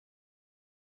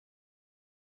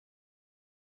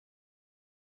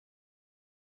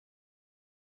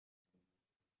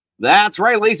That's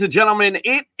right, ladies and gentlemen.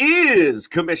 It is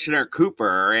Commissioner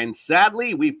Cooper, and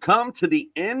sadly, we've come to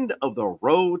the end of the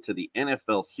road to the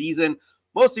NFL season.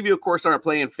 Most of you, of course, aren't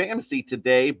playing fantasy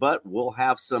today, but we'll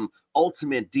have some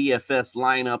ultimate DFS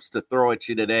lineups to throw at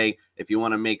you today if you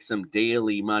want to make some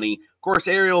daily money. Of course,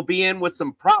 Ariel will be in with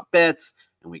some prop bets,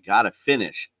 and we got to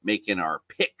finish making our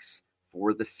picks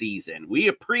for the season. We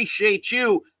appreciate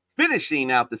you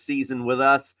finishing out the season with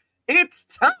us. It's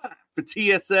time for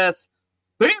TSS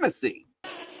Fantasy.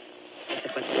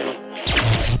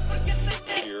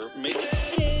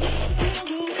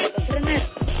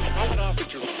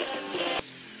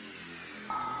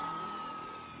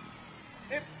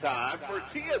 It's time for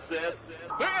TSS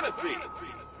Fantasy.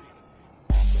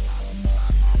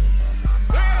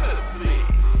 Fantasy.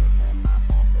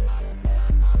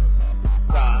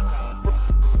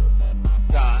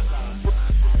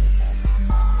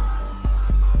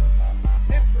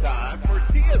 It's time for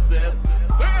TSS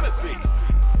Fantasy.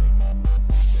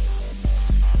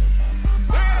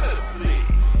 Fantasy.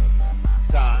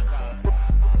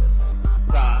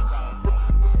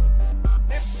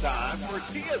 It's time for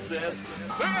TSS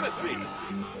Fantasy.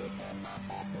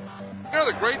 You know,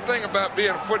 the great thing about being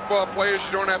a football player is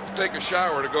you don't have to take a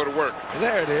shower to go to work.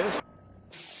 There it is.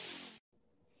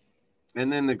 And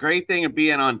then the great thing of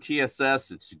being on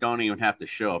TSS is you don't even have to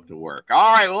show up to work.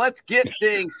 All right, well, let's get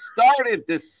things started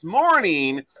this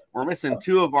morning. We're missing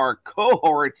two of our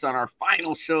cohorts on our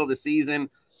final show of the season.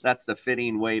 That's the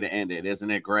fitting way to end it,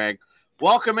 isn't it, Greg?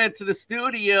 Welcome into the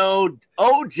studio,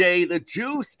 OJ. The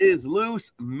juice is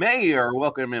loose. Mayor,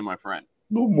 welcome in, my friend.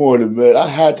 Good morning, man. I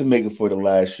had to make it for the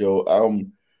last show.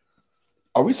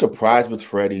 Are we surprised with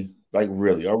Freddie? Like,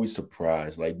 really, are we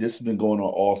surprised? Like, this has been going on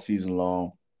all season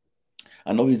long.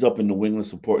 I know he's up in New England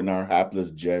supporting our hapless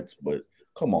Jets, but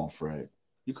come on, Fred.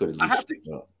 You could have.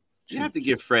 You have to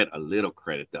give Fred a little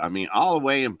credit, though. I mean, all the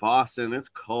way in Boston, it's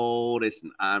cold.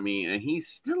 And he's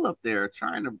still up there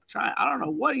trying. I don't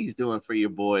know what he's doing for you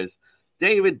boys.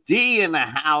 David D in the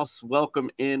house.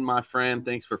 Welcome in, my friend.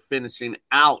 Thanks for finishing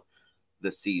out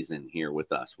the season here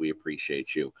with us. We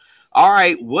appreciate you. All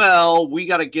right, well, we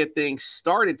got to get things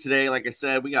started today. Like I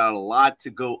said, we got a lot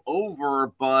to go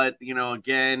over, but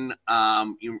again, a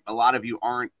lot of you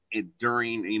aren't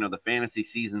during the fantasy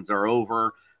seasons are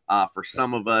over. For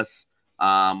some of us,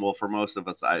 for most of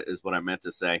us is what I meant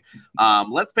to say.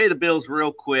 Let's pay the bills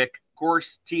real quick. Of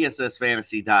course,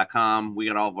 TSSFantasy.com. We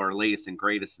got all of our latest and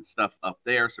greatest and stuff up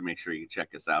there, so make sure you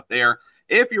check us out there.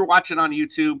 If you're watching on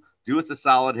YouTube, do us a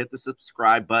solid, hit the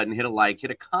subscribe button, hit a like,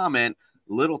 hit a comment.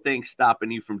 Little things stopping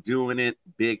you from doing it.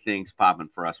 Big things popping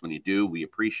for us when you do. We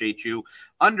appreciate you.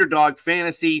 Underdog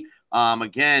Fantasy.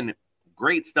 Again,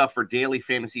 great stuff for daily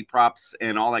fantasy props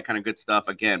and all that kind of good stuff.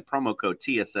 Again, promo code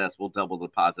TSS will double the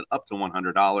deposit up to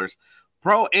 $100.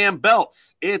 Pro Am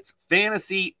Belts. It's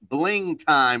fantasy bling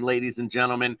time, ladies and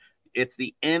gentlemen. It's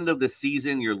the end of the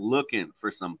season. You're looking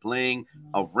for some bling,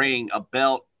 a ring, a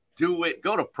belt. Do it.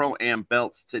 Go to Pro Am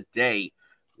Belts today.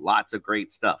 Lots of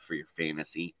great stuff for your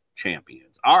fantasy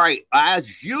champions. All right,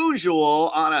 as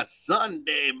usual on a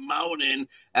Sunday morning,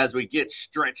 as we get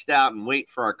stretched out and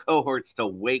wait for our cohorts to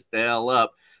wake the hell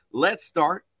up, let's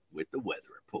start with the weather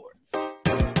report.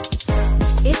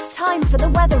 It's time for the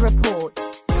weather report.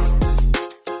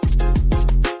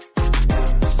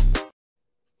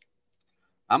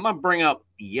 I'm going to bring up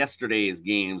yesterday's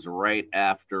games right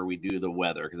after we do the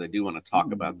weather because I do want to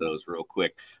talk about those real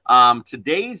quick.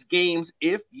 Today's games,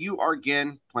 if you are,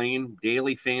 again, playing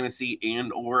daily fantasy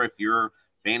and or if your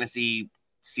fantasy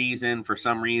season for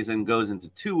some reason goes into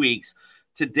 2 weeks,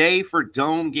 today for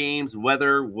dome games,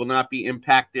 weather will not be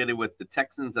impacted with the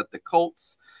Texans at the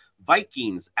Colts,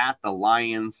 Vikings at the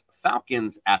Lions,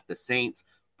 Falcons at the Saints,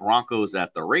 Broncos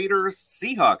at the Raiders,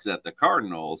 Seahawks at the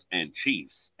Cardinals, and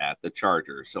Chiefs at the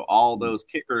Chargers. So all those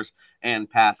kickers and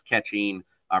pass catchers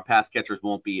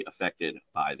won't be affected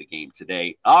by the game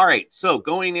today. All right, so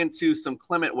going into some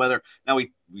clement weather. Now,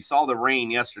 we saw the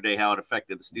rain yesterday, how it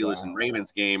affected the Steelers and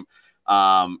Ravens game.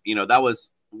 That was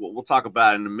we'll talk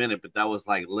about it in a minute, but that was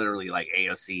like literally like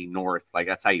AFC North. Like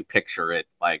that's how you picture it,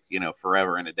 like,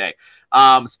 forever and a day.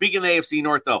 Speaking of the AFC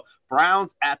North, though,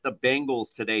 Browns at the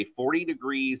Bengals today, 40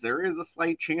 degrees. There is a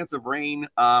slight chance of rain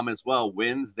as well.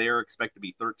 Winds there expect to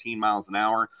be 13 miles an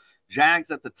hour.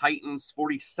 Jags at the Titans,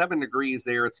 47 degrees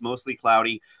there. It's mostly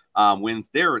cloudy. Winds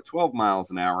there at 12 miles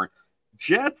an hour.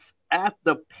 Jets at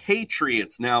the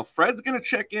Patriots. Now, Fred's going to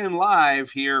check in live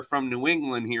here from New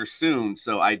England here soon,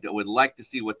 so I would like to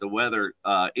see what the weather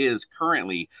is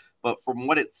currently. But from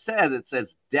what it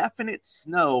says definite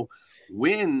snow,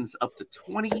 winds up to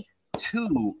 20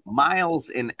 42 miles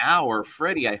an hour.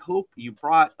 Freddie, I hope you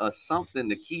brought something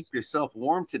to keep yourself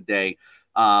warm today.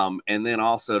 And then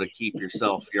also to keep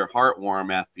your heart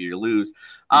warm after you lose.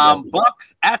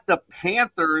 Bucks at the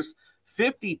Panthers,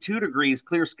 52 degrees,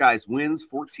 clear skies, winds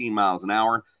 14 miles an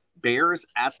hour. Bears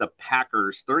at the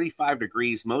Packers, 35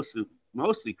 degrees,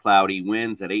 mostly cloudy,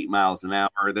 winds at 8 miles an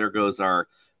hour. There goes our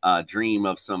dream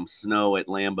of some snow at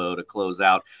Lambeau to close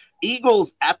out.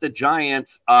 Eagles at the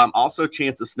Giants, also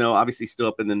chance of snow, obviously still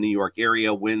up in the New York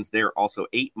area. Winds there also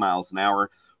 8 miles an hour.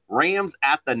 Rams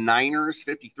at the Niners,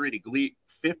 53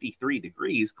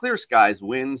 degrees, clear skies,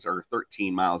 winds are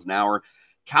 13 miles an hour.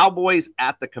 Cowboys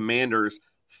at the Commanders,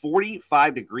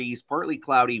 45 degrees, partly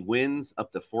cloudy, winds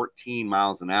up to 14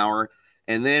 miles an hour.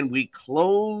 And then we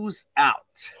close out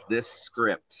this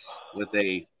script with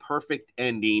a perfect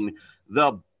ending.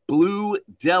 The Blue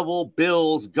Devil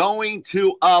Bills going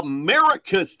to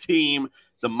America's team,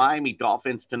 the Miami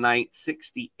Dolphins tonight,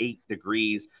 68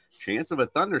 degrees, chance of a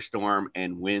thunderstorm,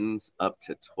 and winds up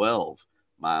to 12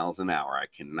 miles an hour. I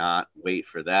cannot wait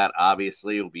for that.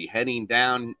 Obviously, we'll be heading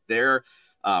down there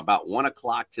about 1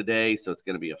 o'clock today, so it's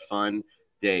going to be a fun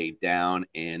day down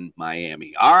in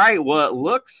Miami. All right, well, it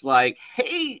looks like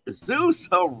Jesus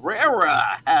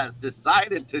Herrera has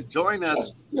decided to join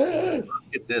us. Look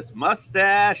at this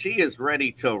mustache. He is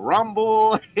ready to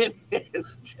rumble. It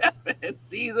is definite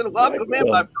season. Welcome in,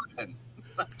 my friend.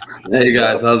 Hey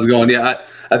guys, how's it going? Yeah,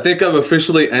 I think I've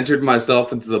officially entered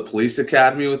myself into the police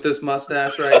academy with this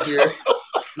mustache right here.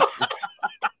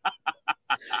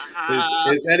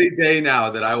 It's any day now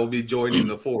that I will be joining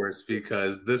the force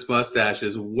because this mustache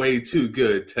is way too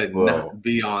good to not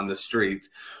be on the streets.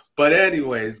 But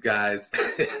anyways, guys.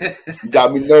 You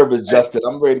got me nervous, Justin.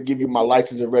 I'm ready to give you my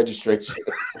license and registration.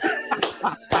 It's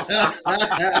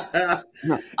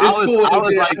cool.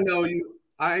 I know you.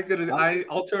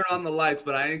 I'll turn on the lights,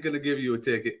 but I ain't gonna give you a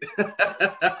ticket.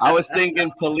 I was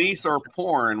thinking police or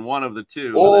porn, one of the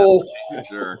two. Oh,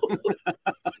 sure.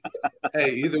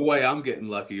 Hey, either way, I'm getting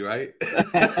lucky, right?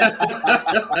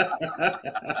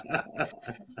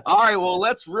 All right, well,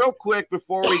 let's real quick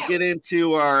before we get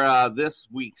into our this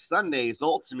week's Sunday's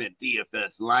Ultimate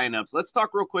DFS lineups. Let's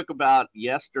talk real quick about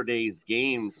yesterday's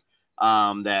games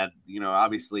that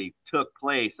obviously took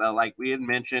place. Like we had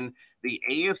mentioned, the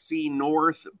AFC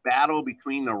North battle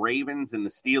between the Ravens and the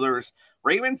Steelers.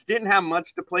 Ravens didn't have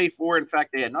much to play for. In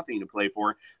fact, they had nothing to play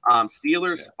for.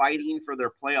 Steelers fighting for their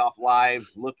playoff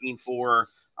lives, looking for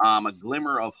a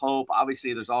glimmer of hope.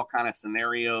 Obviously, there's all kind of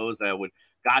scenarios that would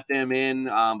got them in,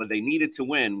 but they needed to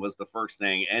win was the first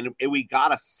thing. And we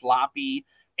got a sloppy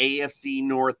AFC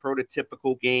North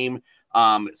prototypical game.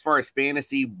 As far as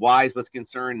fantasy-wise was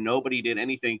concerned, nobody did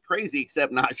anything crazy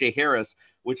except Najee Harris,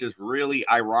 which is really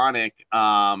ironic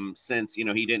since,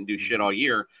 he didn't do shit all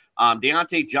year.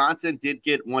 Deontay Johnson did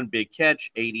get one big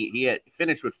catch. He had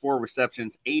finished with 4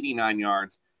 receptions, 89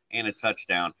 yards, and a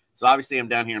touchdown. So obviously I'm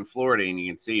down here in Florida, and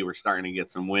you can see we're starting to get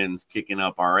some winds kicking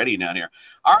up already down here.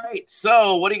 All right,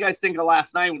 so what do you guys think of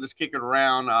last night? We'll just kick it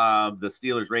around. The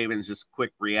Steelers-Ravens, just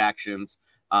quick reactions.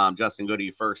 Justin, go to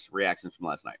you first. Reactions from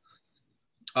last night.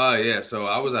 Yeah. So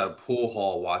I was at a pool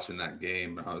hall watching that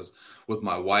game. I was with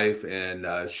my wife, and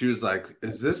she was like,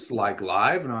 "Is this like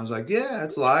live?" And I was like, "Yeah,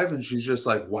 it's live." And she's just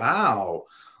like, "Wow,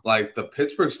 like the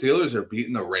Pittsburgh Steelers are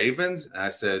beating the Ravens." And I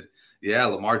said, "Yeah,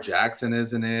 Lamar Jackson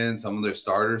isn't in. Some of their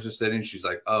starters are sitting." She's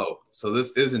like, "Oh, so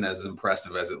this isn't as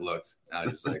impressive as it looks." And I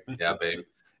was just like, "Yeah, babe,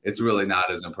 it's really not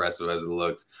as impressive as it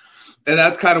looks." And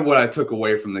that's kind of what I took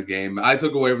away from the game. I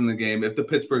took away from the game, if the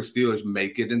Pittsburgh Steelers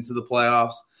make it into the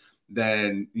playoffs,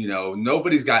 then,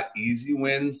 nobody's got easy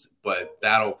wins, but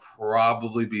that'll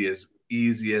probably be as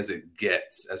easy as it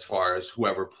gets as far as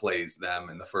whoever plays them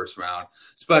in the first round,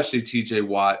 especially TJ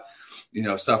Watt,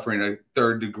 suffering a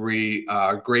third-degree,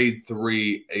 grade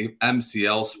 3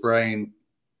 MCL sprain.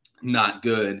 Not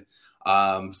good.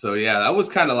 So, yeah, that was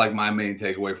kind of like my main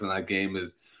takeaway from that game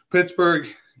is Pittsburgh,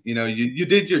 you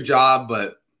did your job,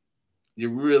 but you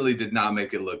really did not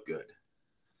make it look good.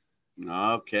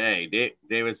 Okay.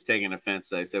 David's taking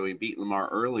offense. I said we beat Lamar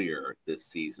earlier this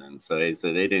season. So they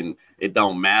said it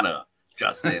don't matter,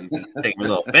 Justin. Taking a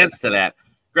little offense to that.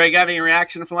 Greg, got any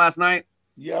reaction from last night?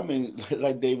 Yeah, I mean,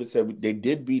 like David said, they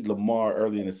did beat Lamar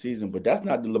early in the season, but that's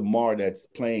not the Lamar that's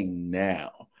playing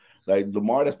now. Like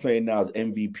Lamar that's playing now is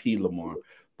MVP Lamar.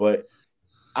 But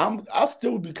I'll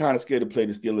still be kind of scared to play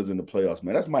the Steelers in the playoffs,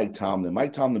 man. That's Mike Tomlin.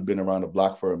 Mike Tomlin been around the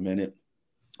block for a minute.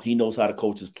 He knows how to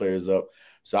coach his players up.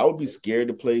 So I would be scared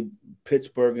to play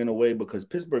Pittsburgh in a way because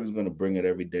Pittsburgh is going to bring it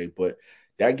every day. But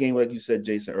that game, like you said,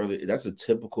 Jason, earlier, that's a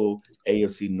typical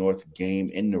AFC North game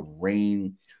in the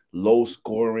rain, low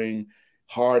scoring,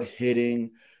 hard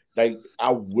hitting. Like,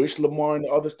 I wish Lamar and the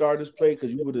other starters played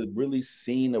because you would have really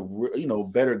seen a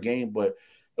better game. But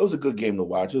it was a good game to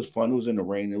watch. It was fun. It was in the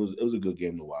rain. It was a good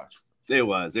game to watch. It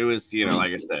was,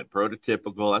 like I said,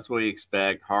 prototypical. That's what we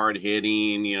expect. Hard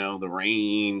hitting, the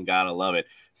rain. Gotta love it.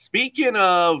 Speaking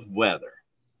of weather,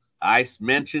 I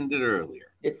mentioned it earlier.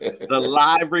 The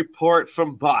live report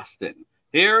from Boston.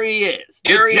 Here he is.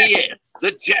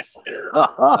 The Jester.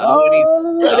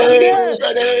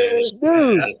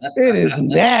 Dude, it is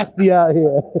nasty out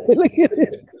here. Look at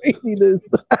this craziness.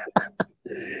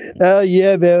 Hell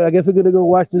yeah, man. I guess we're gonna go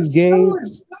watch this game.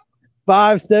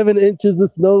 5-7 inches of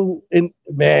snow, and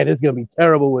man, it's gonna be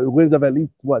terrible with winds of at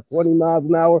least 20 miles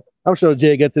an hour. I'm sure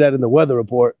Jay get to that in the weather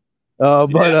report.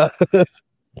 Yeah,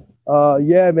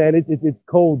 man, it's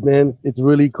cold, man. It's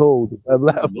really cold.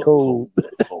 I'm cold.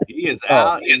 He is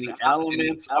out in the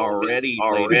elements already,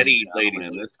 ladies and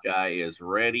gentlemen. This guy is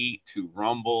ready to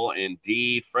rumble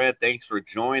indeed. Fred, thanks for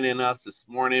joining us this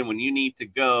morning. When you need to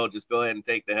go, just go ahead and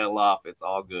take the hell off. It's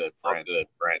all good, Fred.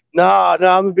 No, I'm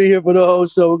gonna be here for the whole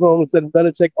show. We're gonna send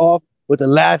Belichick off with the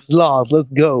last loss. Let's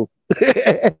go.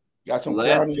 Got some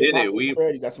crown in your pocket,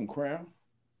 Fred? You got some crown?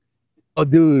 Oh,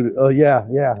 dude. Oh, yeah.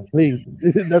 Please.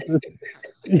 That's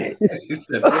He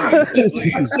said,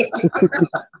 please.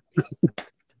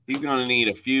 He's going to need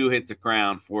a few hits of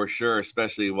crown for sure,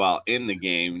 especially while in the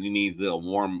game. He needs to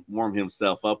warm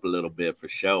himself up a little bit for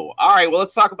sure. All right, well,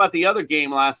 let's talk about the other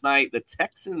game last night, the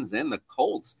Texans and the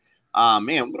Colts.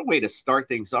 Man, what a way to start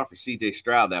things off for C.J.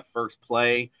 Stroud, that first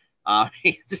play. I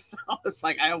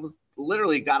was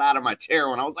literally got out of my chair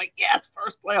when I was like, yes,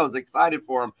 first play. I was excited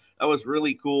for him. That was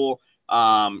really cool.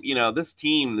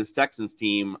 This Texans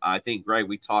team, I think, Greg,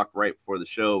 we talked right before the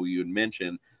show. You had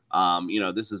mentioned,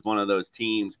 this is one of those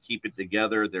teams, keep it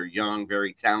together. They're young,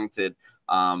 very talented.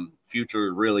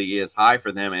 Future really is high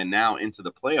for them. And now into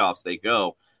the playoffs they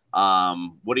go.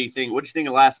 What do you think? What did you think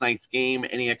of last night's game?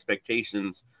 Any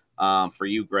expectations for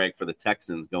you, Greg, for the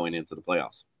Texans going into the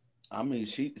playoffs? I mean,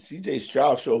 C.J.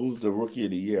 Stroud showed who's the rookie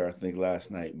of the year, I think,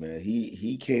 last night, man.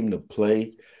 He came to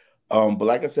play. But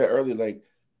like I said earlier, like,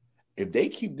 if they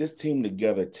keep this team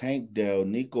together, Tank Dell,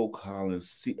 Nico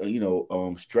Collins,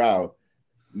 Stroud,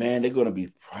 man, they're going to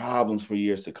be problems for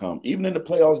years to come. Even in the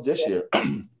playoffs this year,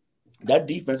 that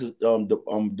defense is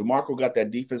DeMarco got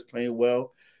that defense playing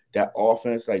well. That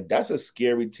offense, like, that's a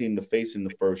scary team to face in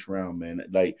the first round, man.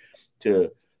 Like,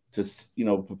 to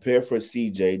prepare for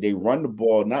CJ. They run the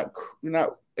ball not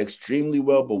extremely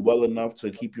well, but well enough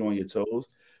to keep you on your toes.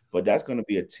 But that's going to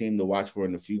be a team to watch for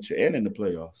in the future and in the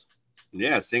playoffs.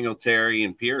 Yeah, Singletary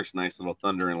and Pierce, nice little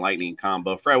thunder and lightning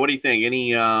combo. Fred, what do you think?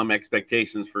 Any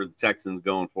expectations for the Texans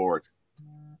going forward?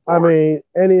 I mean,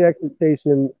 any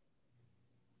expectation.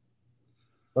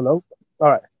 Hello? All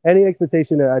right. Any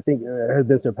expectation that I think has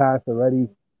been surpassed already.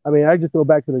 I mean, I just go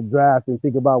back to the draft and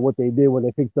think about what they did when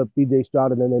they picked up C.J.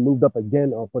 Stroud and then they moved up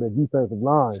again for the defensive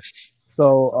line.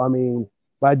 So, I mean,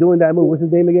 by doing that move, what's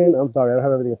his name again? I'm sorry, I don't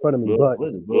have everything in front of me.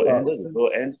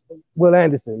 Will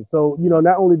Anderson. So,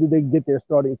 not only did they get their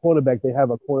starting quarterback, they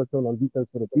have a cornerstone on defense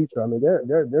for the future. I mean,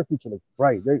 their future looks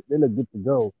bright. They look good to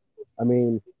go. I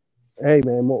mean, hey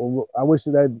man, I wish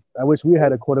we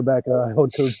had a quarterback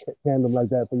hotel tandem like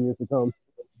that for years to come.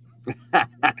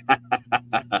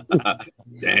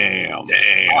 Damn.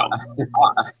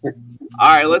 All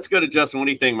right, let's go to Justin. What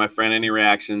do you think, my friend? Any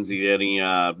reactions? What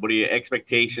are your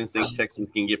expectations? Think Texans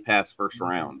can get past first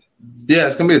round? Yeah,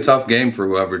 it's gonna be a tough game for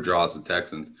whoever draws the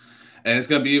Texans, and it's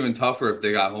gonna be even tougher if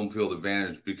they got home field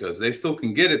advantage because they still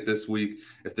can get it this week.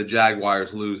 If the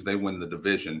Jaguars lose, they win the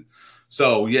division.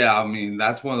 So yeah, I mean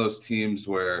that's one of those teams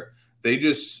where they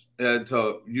just,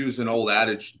 to use an old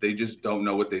adage, they just don't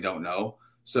know what they don't know.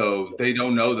 So they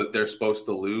don't know that they're supposed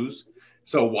to lose.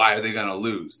 So why are they going to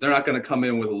lose? They're not going to come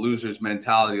in with a loser's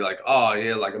mentality like, oh,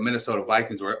 yeah, like a Minnesota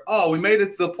Vikings where, oh, we made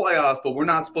it to the playoffs, but we're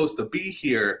not supposed to be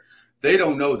here. They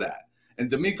don't know that. And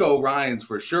DeMeco Ryans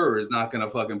for sure is not going to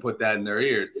fucking put that in their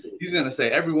ears. He's going to say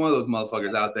every one of those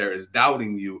motherfuckers out there is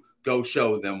doubting you. Go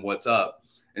show them what's up.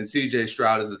 And C.J.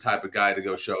 Stroud is the type of guy to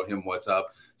go show him what's up.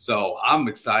 So I'm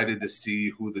excited to see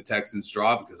who the Texans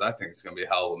draw because I think it's going to be a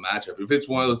hell of a matchup. If it's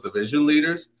one of those division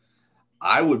leaders,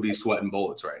 I would be sweating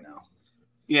bullets right now.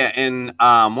 Yeah, and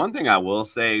one thing I will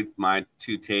say, my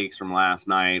two takes from last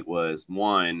night was,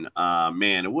 one,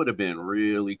 man, it would have been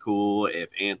really cool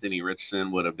if Anthony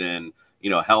Richardson would have been,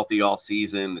 healthy all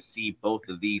season to see both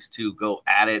of these two go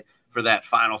at it for that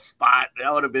final spot.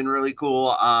 That would have been really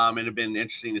cool. It'd have been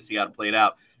interesting to see how it played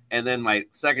out. And then my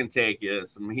second take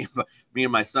is me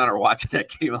and my son are watching that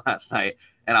game last night,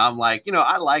 And I'm like,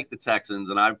 I like the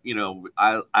Texans, and I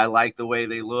like the way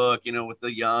they look, with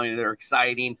the young, they're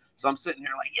exciting. So I'm sitting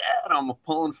here like, yeah, and I'm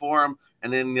pulling for him.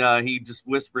 And then he just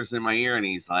whispers in my ear, and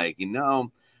he's like,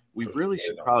 we really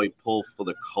should probably pull for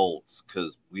the Colts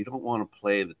because we don't want to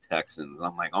play the Texans.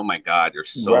 I'm like, oh my God, you're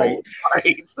so right.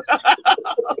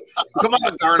 Come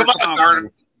on,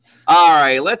 Garner. All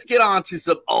right, let's get on to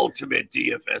some ultimate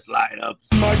DFS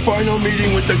lineups. My final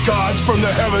meeting with the gods from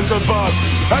the heavens above,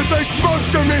 as they spoke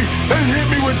to me and hit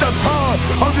me with the power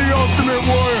of the ultimate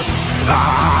warrior.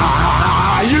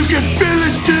 You can feel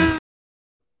it, dude.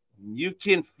 You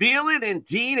can feel it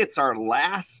indeed. It's our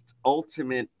last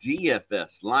ultimate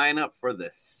DFS lineup for the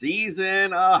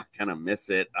season. Gonna miss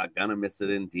it. Gonna miss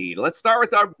it indeed. Let's start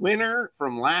with our winner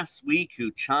from last week who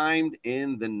chimed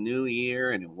in the new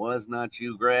year, and it was not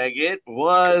you, Greg. It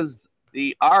was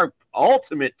our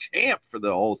ultimate champ for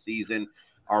the whole season,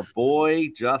 our boy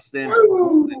Justin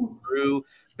Drew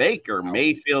Baker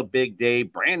Mayfield, Big Day,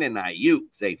 Brandon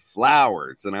Ayuk, Zay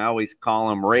Flowers, and I always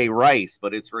call him Ray Rice,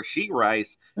 but it's Rashee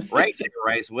Rice,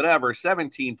 Rice, whatever,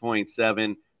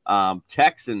 17.7.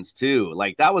 Texans too.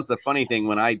 Like, that was the funny thing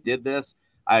when I did this.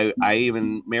 I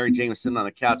even Mary Jane was sitting on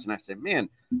the couch, and I said, man,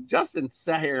 Justin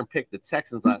sat here and picked the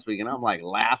Texans last week, and I'm like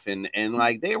laughing, and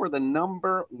like they were the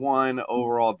number 1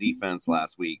 overall defense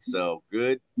last week. So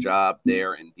good job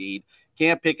there indeed.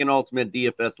 Can't pick an ultimate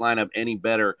DFS lineup any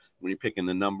better when you're picking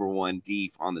the number 1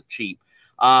 def on the cheap.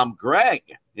 Greg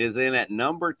is in at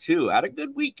number 2. Had a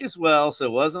good week as well, so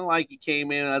it wasn't like he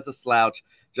came in as a slouch.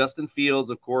 Justin Fields,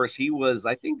 of course, he was,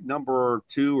 I think, number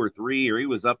 2 or 3, or he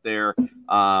was up there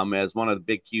as one of the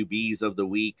big QBs of the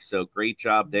week. So great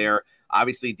job there.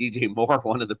 Obviously, DJ Moore,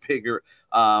 one of the bigger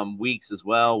weeks as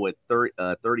well with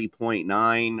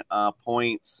 30.9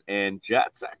 points. And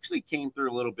Jets actually came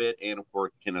through a little bit. And, of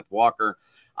course, Kenneth Walker.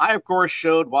 I, of course,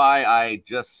 showed why I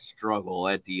just struggle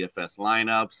at DFS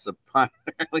lineups.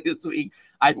 Primarily this week,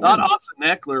 I thought Austin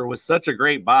Eckler was such a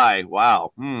great buy.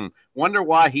 Wow. Wonder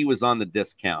why he was on the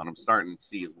discount. I'm starting to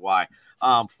see why.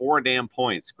 4 damn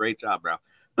points. Great job, bro.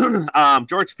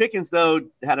 George Pickens, though,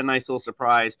 had a nice little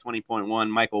surprise, 20.1.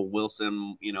 Michael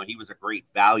Wilson, he was a great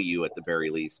value at the very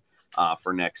least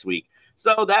for next week.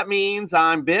 So that means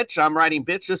I'm writing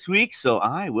bitch this week, so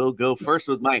I will go first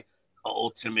with my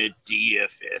ultimate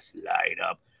DFS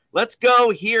lineup. Let's go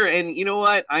here. And you know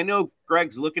what? I know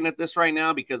Greg's looking at this right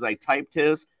now because I typed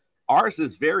his. Ours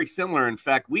is very similar. In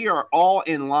fact, we are all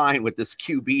in line with this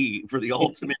QB for the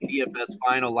ultimate DFS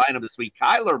final lineup this week.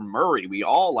 Kyler Murray, we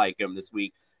all like him this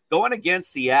week. Going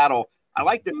against Seattle, I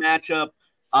like the matchup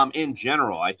in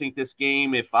general. I think this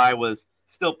game, if I was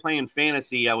still playing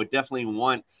fantasy, I would definitely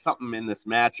want something in this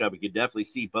matchup. You could definitely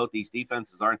see both these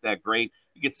defenses aren't that great.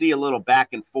 You could see a little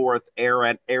back and forth, air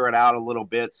it out a little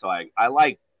bit. So I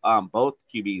like both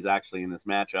QBs actually in this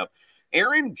matchup.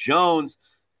 Aaron Jones,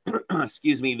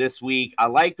 excuse me, this week. I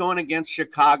like going against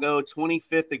Chicago,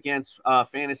 25th against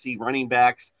fantasy running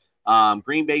backs.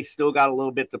 Green Bay still got a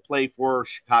little bit to play for.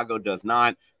 Chicago does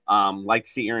not. Like to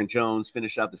see Aaron Jones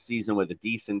finish out the season with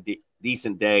a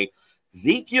decent day.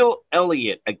 Ezekiel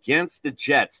Elliott against the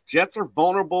Jets. Jets are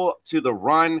vulnerable to the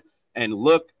run, and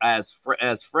look, as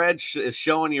Fred is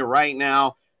showing you right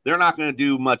now, they're not going to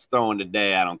do much throwing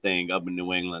today, I don't think, up in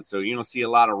New England. So you don't see a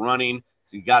lot of running.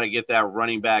 So you got to get that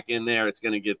running back in there. It's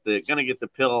going to get the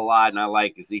pill a lot, and I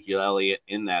like Ezekiel Elliott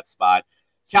in that spot.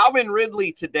 Calvin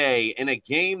Ridley today in a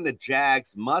game the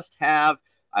Jags must have.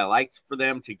 I like for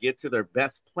them to get to their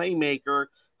best playmaker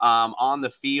on the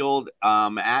field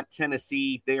at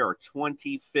Tennessee. They are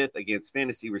 25th against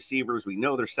fantasy receivers. We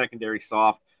know their secondary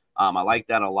soft. I like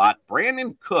that a lot.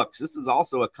 Brandon Cooks. This is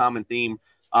also a common theme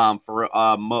for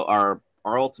our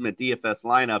ultimate DFS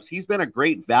lineups. He's been a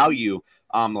great value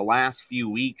the last few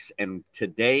weeks, and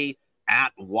today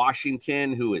at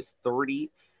Washington, who is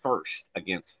 31st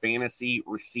against fantasy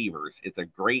receivers. It's a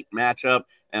great matchup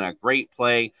and a great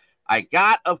play. I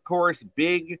got, of course,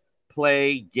 big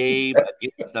play Gabe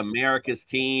against America's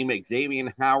team.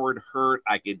 Xavier Howard hurt.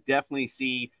 I could definitely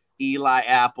see Eli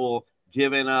Apple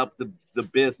giving up the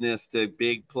business to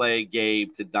big play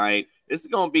Gabe tonight. This is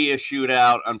going to be a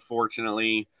shootout,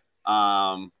 unfortunately.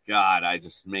 God, I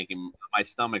just making my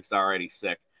stomach's already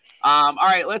sick. All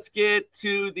right, let's get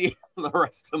to the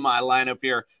rest of my lineup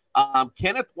here.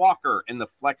 Kenneth Walker in the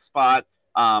flex spot.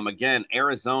 Again,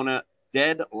 Arizona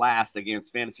dead last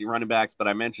against fantasy running backs, but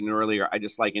I mentioned earlier, I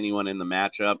just like anyone in the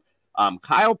matchup.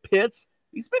 Kyle Pitts,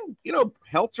 he's been,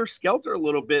 helter-skelter a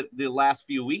little bit the last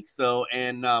few weeks, though,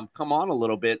 and come on a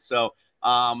little bit. So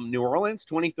New Orleans,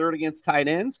 23rd against tight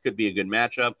ends, could be a good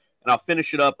matchup. And I'll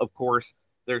finish it up, of course.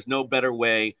 There's no better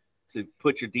way to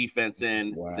put your defense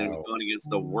in than Wow. going against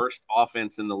the worst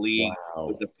offense in the league Wow.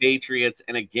 with the Patriots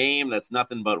in a game that's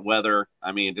nothing but weather.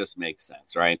 I mean, it just makes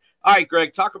sense, right? All right,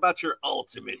 Greg, talk about your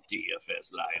ultimate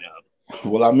DFS lineup.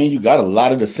 Well, I mean, you got a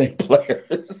lot of the same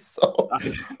players. So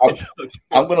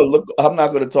I'm gonna look. I'm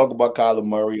not gonna talk about Kyler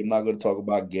Murray. I'm not gonna talk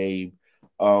about Gabe.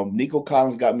 Nico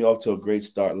Collins got me off to a great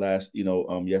start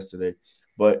yesterday.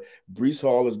 But Breece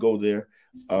Hall, let's go there.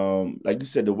 Like you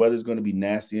said, the weather's going to be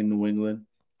nasty in New England.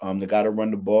 They got to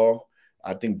run the ball.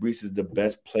 I think Breece is the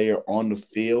best player on the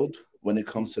field when it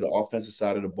comes to the offensive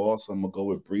side of the ball, so I'm going to go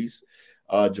with Breece.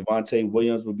 Javonte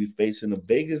Williams will be facing the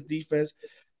Vegas defense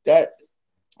that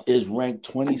is ranked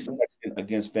 22nd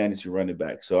against fantasy running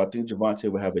back. So I think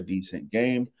Javonte will have a decent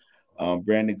game.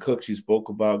 Brandon Cooks you spoke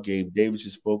about. Gabe Davis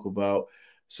you spoke about.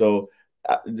 So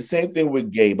the same thing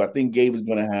with Gabe. I think Gabe is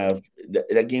going to have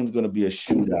that game is going to be a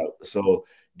shootout. So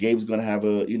Gabe's going to have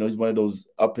he's one of those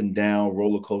up and down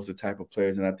roller coaster type of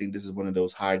players, and I think this is one of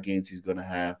those high games he's going to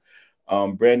have.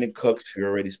 Brandon Cooks, you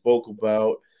already spoke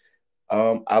about.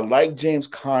 I like James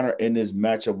Conner in this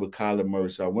matchup with Kyler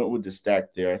Murray, so I went with the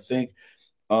stack there. I think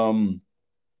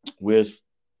with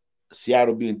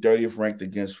Seattle being 30th ranked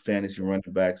against fantasy running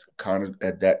backs, Conner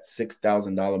at that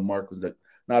 $6,000 mark was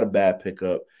not a bad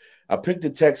pickup. I picked the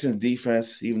Texans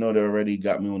defense, even though they already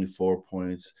got me only 4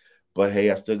 points. But,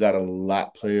 hey, I still got a lot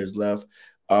of players left.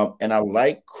 And I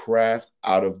like Kraft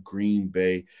out of Green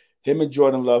Bay. Him and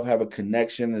Jordan Love have a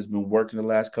connection. It's been working the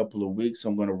last couple of weeks. So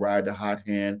I'm going to ride the hot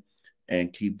hand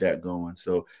and keep that going.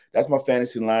 So that's my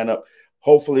fantasy lineup.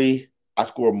 Hopefully I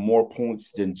score more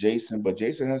points than Jason, but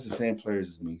Jason has the same players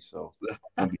as me. So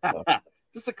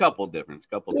just a couple difference.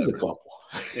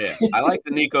 Yeah, I like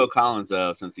the Nico Collins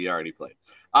since he already played.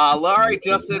 All right,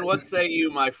 Justin, what say you,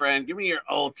 my friend? Give me your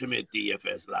ultimate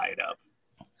DFS lineup.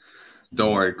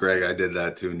 Don't worry, Greg. I did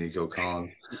that too, Nico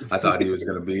Collins. I thought he was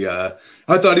going to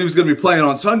be playing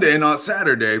on Sunday and not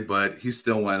Saturday, but he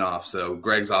still went off. So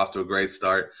Greg's off to a great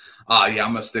start. I'm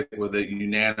going to stick with it.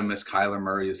 Unanimous. Kyler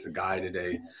Murray is the guy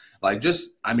today.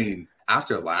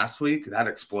 After last week, that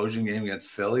explosion game against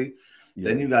Philly,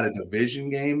 then you got a division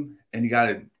game, and you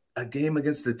got a game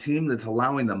against the team that's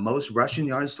allowing the most rushing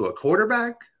yards to a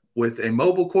quarterback with a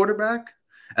mobile quarterback.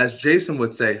 As Jason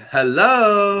would say,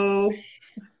 hello.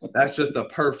 That's just a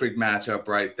perfect matchup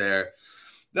right there.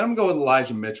 Then I'm going with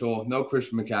Elijah Mitchell. No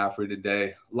Christian McCaffrey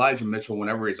today. Elijah Mitchell,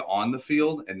 whenever he's on the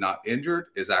field and not injured,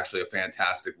 is actually a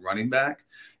fantastic running back,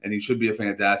 and he should be a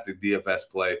fantastic DFS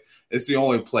play. It's the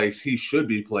only place he should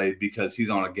be played because he's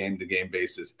on a game-to-game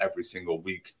basis every single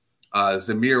week.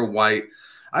 Zamir White,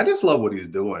 I just love what he's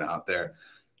doing out there.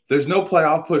 There's no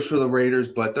playoff push for the Raiders,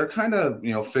 but they're kind of,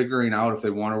 figuring out if they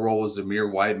want to roll with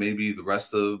Zamir White maybe the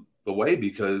rest of the way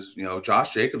because,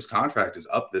 Josh Jacobs' contract is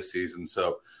up this season.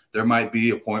 So there might be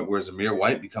a point where Zamir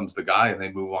White becomes the guy and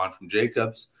they move on from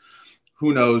Jacobs.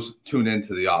 Who knows? Tune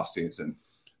into the offseason.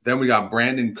 Then we got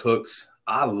Brandon Cooks.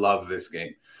 I love this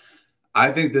game.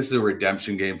 I think this is a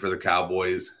redemption game for the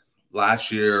Cowboys.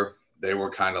 Last year, they were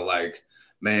kind of like,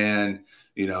 man,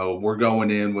 we're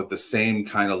going in with the same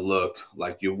kind of look.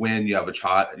 Like you win, you have a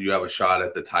shot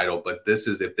at the title. But this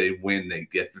is if they win, they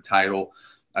get the title.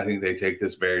 I think they take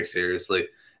this very seriously.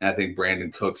 And I think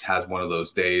Brandon Cooks has one of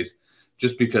those days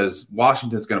just because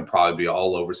Washington's going to probably be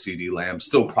all over CeeDee Lamb.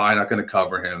 Still probably not going to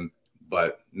cover him,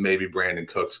 but maybe Brandon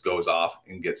Cooks goes off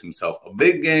and gets himself a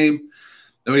big game.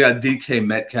 Then we got DK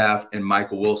Metcalf and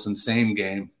Michael Wilson, same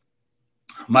game.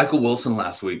 Michael Wilson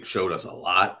last week showed us a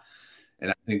lot. And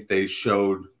I think they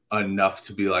showed enough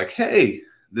to be like, hey,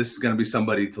 this is going to be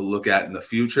somebody to look at in the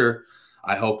future.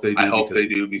 I hope they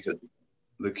do because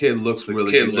the kid looks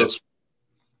really good.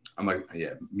 I'm like,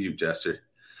 yeah, mute Jester.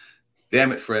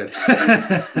 Damn it, Fred.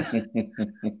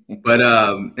 But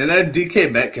and then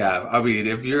DK Metcalf. I mean,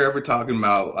 if you're ever talking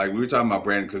about, like we were talking about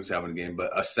Brandon Cooks having a game,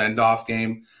 but a send-off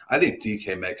game, I think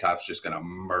DK Metcalf's just going to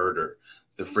murder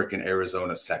the freaking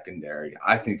Arizona secondary.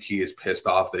 I think he is pissed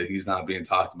off that he's not being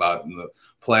talked about in the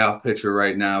playoff picture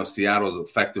right now. Seattle's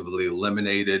effectively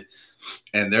eliminated,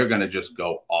 and they're going to just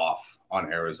go off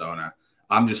on Arizona.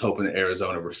 I'm just hoping that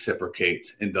Arizona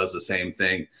reciprocates and does the same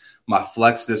thing. My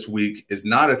flex this week is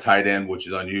not a tight end, which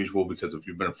is unusual because if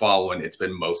you've been following, it's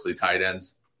been mostly tight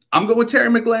ends. I'm going with Terry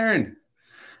McLaurin.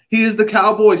 He is the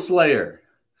Cowboy Slayer.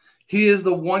 He is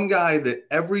the one guy that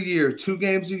every year, 2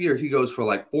 games a year, he goes for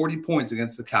like 40 points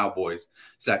against the Cowboys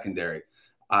secondary.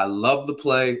 I love the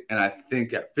play, and I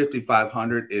think at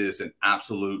 5,500 it is an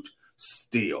absolute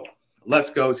steal. Let's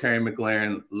go, Terry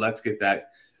McLaurin. Let's get that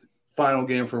final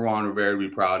game for Ron Rivera to be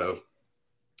proud of.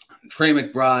 Trey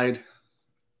McBride,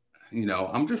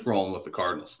 I'm just rolling with the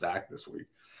Cardinal stack this week.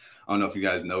 I don't know if you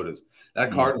guys noticed.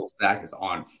 That Cardinal stack is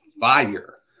on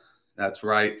fire. That's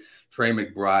right. Trey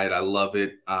McBride. I love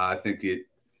it. I think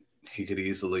he could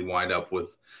easily wind up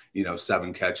with,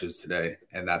 7 catches today,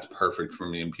 and that's perfect for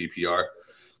me in PPR.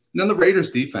 And then the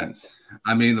Raiders defense.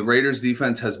 I mean, the Raiders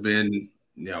defense has been,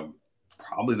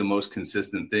 probably the most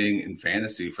consistent thing in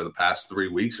fantasy for the past 3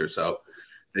 weeks or so.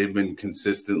 They've been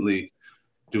consistently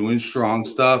doing strong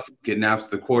stuff, getting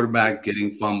after the quarterback,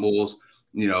 getting fumbles,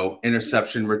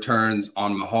 interception returns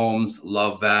on Mahomes.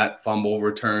 Love that. Fumble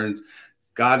returns.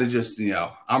 Got to just,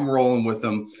 I'm rolling with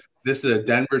them. This is a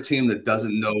Denver team that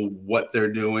doesn't know what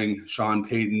they're doing. Sean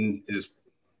Payton is,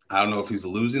 I don't know if he's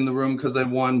losing the room because they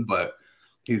won, but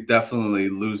he's definitely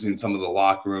losing some of the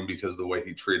locker room because of the way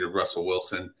he treated Russell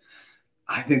Wilson.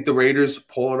 I think the Raiders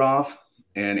pull it off,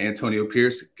 and Antonio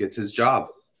Pierce gets his job.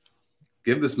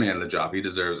 Give this man the job. He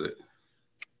deserves it.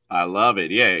 I love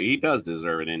it. Yeah, he does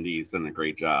deserve it, and he's done a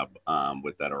great job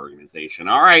with that organization.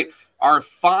 All right, our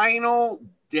final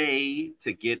day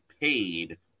to get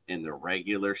paid in the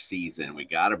regular season. We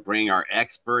got to bring our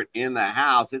expert in the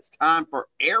house. It's time for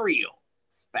Ariel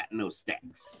Fatten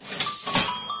Stacks.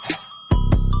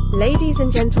 Ladies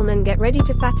and gentlemen, get ready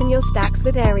to fatten your stacks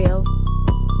with Ariel.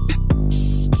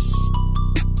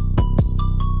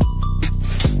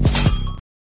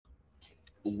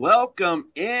 Welcome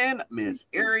in, Miss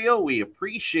Ariel. We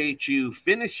appreciate you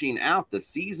finishing out the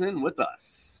season with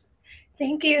us.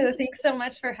 Thank you. Thanks so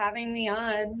much for having me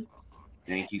on.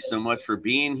 Thank you so much for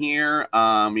being here.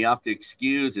 You have to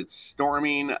excuse, it's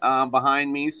storming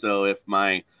behind me, so if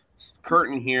my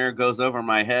curtain here goes over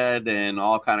my head and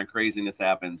all kind of craziness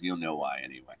happens, you'll know why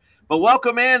anyway. But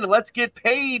welcome in. Let's get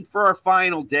paid for our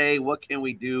final day. What can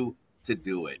we do to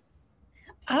do it?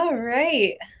 All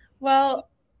right. Well,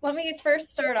 let me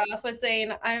first start off with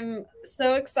saying I'm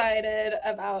so excited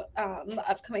about the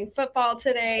upcoming football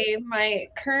today. My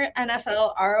current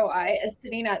NFL ROI is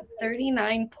sitting at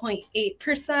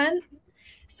 39.8%.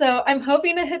 So I'm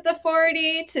hoping to hit the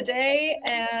 40 today,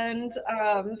 and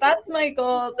that's my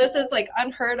goal. This is like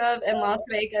unheard of in Las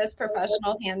Vegas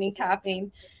professional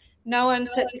handicapping. No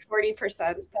one's hit the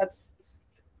 40%.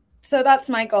 That's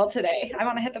my goal today. I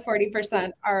want to hit the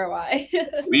 40% ROI.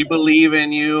 We believe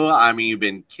in you. I mean, you've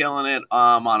been killing it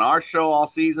on our show all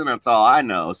season. That's all I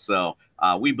know. So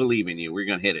we believe in you. We're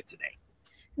going to hit it today.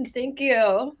 Thank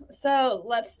you. So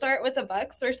let's start with the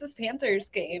Bucks versus Panthers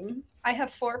game. I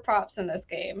have 4 props in this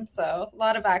game, so a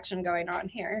lot of action going on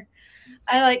here.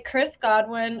 I like Chris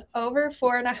Godwin over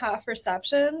 4.5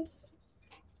 receptions.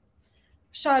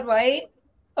 Shaun White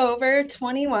over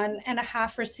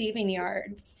 21.5 receiving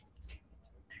yards.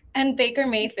 And Baker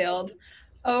Mayfield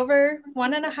over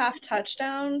 1.5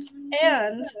 touchdowns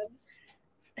and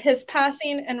his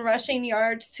passing and rushing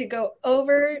yards to go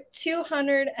over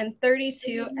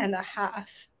 232.5.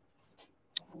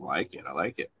 I like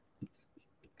it.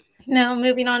 Now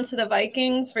moving on to the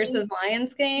Vikings versus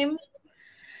Lions game.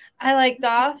 I like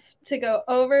Goff to go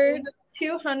over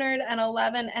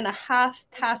 211.5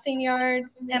 passing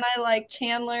yards, and I like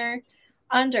Chandler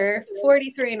under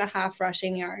 43.5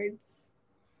 rushing yards.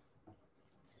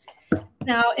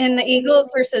 Now, in the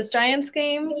Eagles versus Giants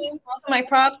game, both of my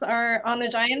props are on the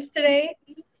Giants today.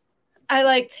 I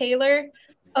like Taylor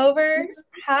over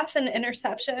 0.5 an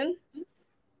interception.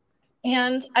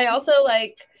 And I also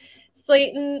like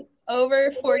Slayton over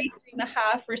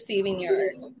 43.5 receiving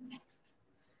yards.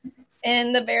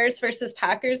 In the Bears versus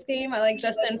Packers game, I like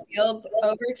Justin Fields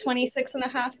over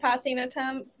 26.5 passing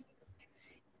attempts.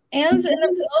 And in the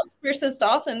Bills versus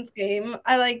Dolphins game,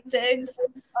 I like Diggs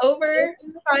over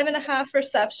 5.5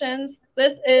 receptions.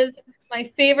 This is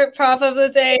my favorite prop of the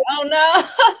day. Oh, no.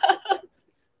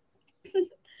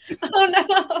 Oh,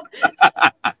 no.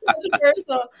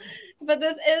 Controversial. But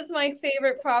this is my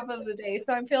favorite prop of the day,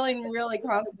 so I'm feeling really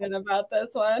confident about this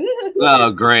one.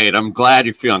 Oh, great. I'm glad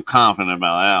you're feeling confident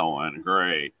about that one.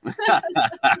 Great.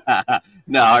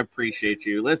 No, I appreciate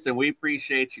you. Listen, we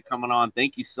appreciate you coming on.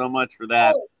 Thank you so much for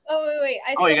that. Wait.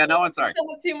 You got no one? Sorry. I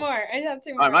have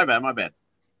 2 more. All right, my bad.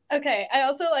 Okay, I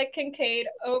also like Kincaid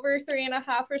over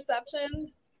 3.5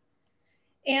 receptions.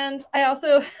 And I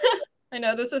also, I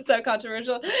know this is so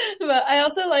controversial, but I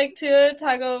also like Tua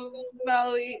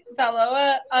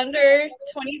Tagovailoa under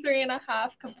 23.5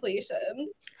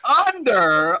 completions.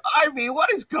 Under? I mean,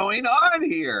 what is going on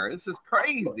here? This is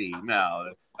crazy.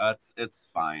 No, it's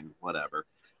fine. Whatever.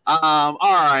 All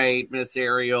right, Miss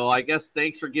Ariel. I guess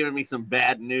thanks for giving me some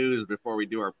bad news before we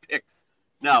do our picks.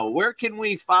 Now, where can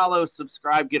we follow,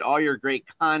 subscribe, get all your great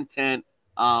content?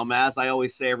 As I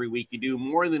always say every week, you do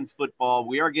more than football.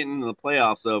 We are getting into the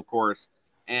playoffs, though, of course.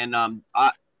 And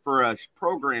for a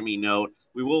programming note,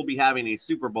 we will be having a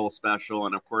Super Bowl special.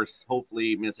 And, of course,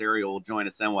 hopefully Miss Ariel will join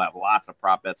us then. We'll have lots of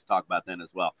prop bets to talk about then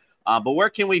as well. But where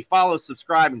can we follow,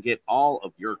 subscribe, and get all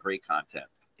of your great content?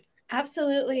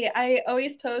 Absolutely. I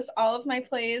always post all of my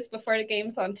plays before the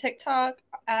games on TikTok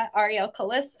at Ariel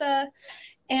Callista.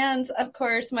 And, of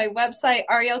course, my website,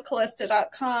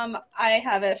 arielcallista.com. I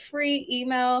have a free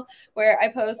email where I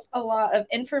post a lot of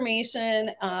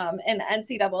information in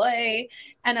NCAA,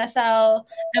 NFL,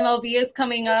 MLB is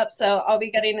coming up, so I'll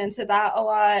be getting into that a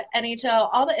lot. NHL,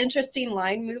 all the interesting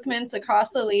line movements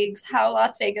across the leagues, how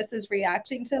Las Vegas is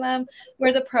reacting to them,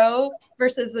 where the pro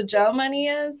versus the Joe money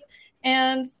is.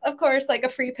 And, of course, like a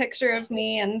free picture of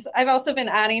me. And I've also been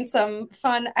adding some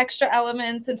fun extra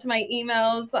elements into my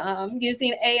emails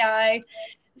using AI.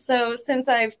 So since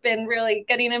I've been really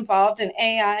getting involved in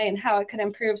AI and how it could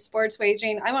improve sports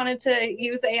wagering, I wanted to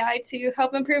use AI to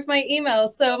help improve my emails.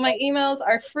 So my emails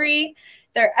are free.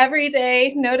 They're every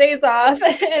day, no days off,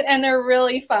 and they're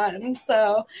really fun.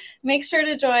 So make sure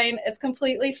to join. It's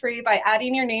completely free by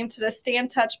adding your name to the Stay in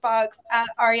Touch box at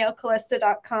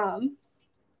arielcallista.com.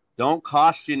 Don't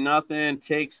cost you nothing.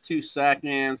 Takes 2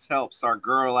 seconds. Helps our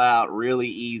girl out. Really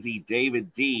easy.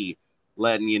 David D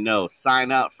letting you know.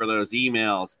 Sign up for those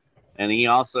emails. And he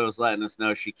also is letting us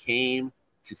know she came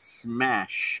to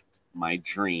smash my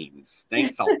dreams.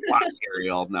 Thanks a lot,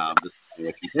 Ariel. No, I'm just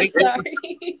with you. Thanks for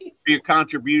your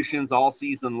contributions all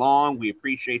season long. We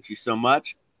appreciate you so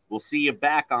much. We'll see you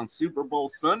back on Super Bowl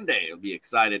Sunday. I'll be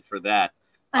excited for that.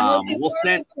 We'll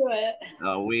send to it.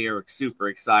 We are super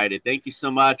excited. Thank you so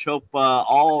much. Hope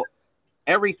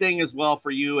everything is well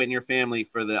for you and your family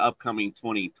for the upcoming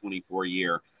 2024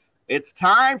 year. It's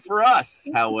time for us,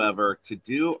 however, to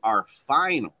do our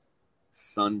final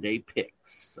Sunday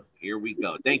picks. So here we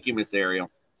go. Thank you, Miss Ariel.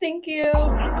 Thank you. We're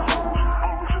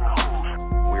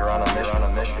on a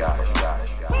mission, guys.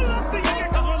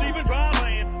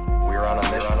 We're on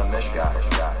a mission,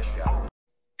 guys.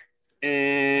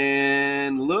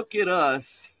 And look at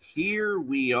us. Here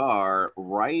we are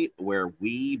right where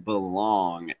we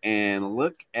belong. And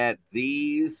look at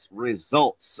these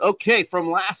results. Okay,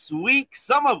 from last week,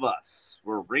 some of us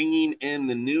were ringing in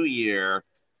the new year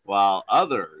while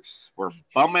others were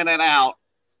bumming it out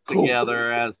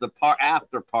together as the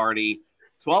after party.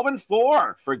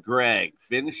 12-4 for Greg,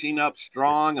 finishing up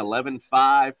strong.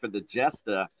 11-5 for the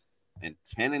Jesta. And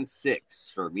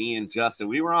 10-6 for me and Justin.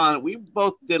 We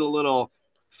both did a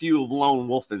few lone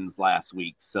wolfins last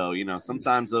week. So,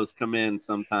 sometimes those come in,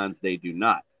 sometimes they do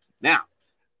not. Now,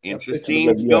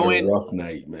 interesting going. Rough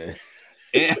night, man.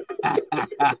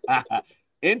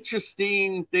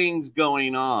 Interesting things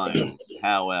going on.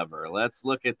 However, let's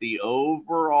look at the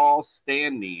overall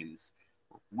standings.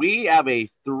 We have a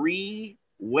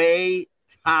 3-way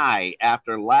tie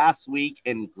after last week,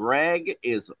 and Greg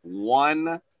is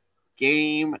 1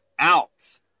 game out.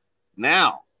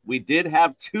 Now, we did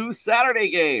have 2 Saturday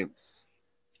games.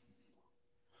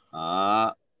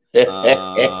 So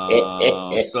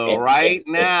right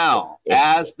now,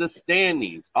 as the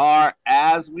standings are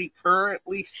as we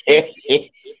currently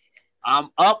speak, I'm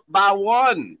up by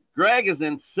 1. Greg is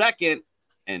in second,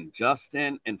 and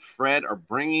Justin and Fred are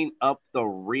bringing up the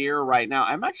rear right now.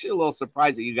 I'm actually a little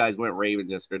surprised that you guys went Ravens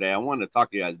yesterday. I wanted to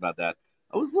talk to you guys about that.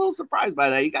 I was a little surprised by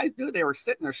that. You guys knew they were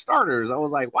sitting their starters. I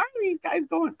was like, why are these guys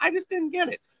going? I just didn't get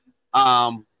it.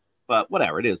 But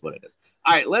whatever. It is what it is.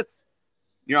 All right,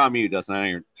 you're on mute, Dustin. I know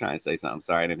you're trying to say something.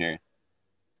 Sorry, I didn't hear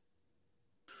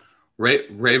you.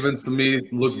 Ravens to me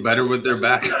look better with their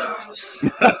backups.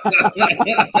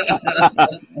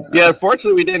 Yeah,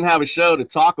 unfortunately, we didn't have a show to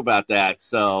talk about that.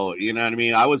 So, you know what I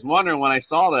mean? I was wondering when I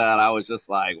saw that, I was just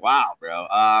like, wow,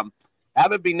 bro.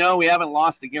 Have it be known, we haven't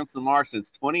lost against Lamar since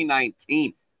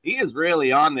 2019. He is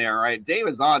really on there, right?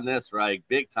 David's on this, right?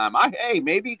 Big time. Hey,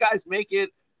 maybe you guys make it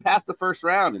past the first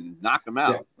round and knock him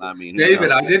out. Yeah. I mean,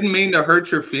 David, I didn't mean to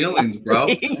hurt your feelings, bro.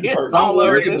 Don't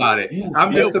worry about it.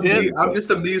 I'm just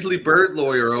a measly bird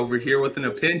lawyer over here with an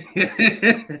opinion.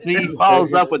 See, he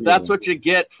follows up with, that's what you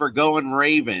get for going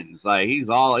Ravens. Like he's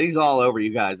all over you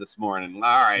guys this morning. All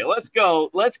right, let's go.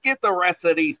 Let's get the rest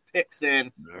of these picks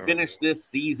in. Finish this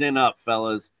season up,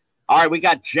 fellas. All right, we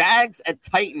got Jags at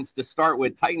Titans to start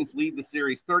with. Titans lead the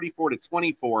series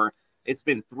 34-24. It's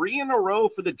been 3 in a row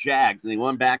for the Jags, and they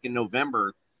won back in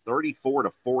November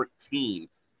 34-14.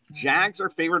 Jags are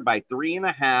favored by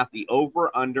 3.5. The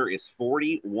over-under is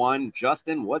 41.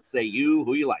 Justin, what say you?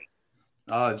 Who you like?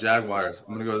 Jaguars.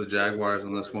 I'm going to go with the Jaguars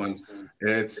on this one.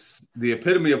 It's the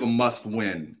epitome of a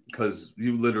must-win because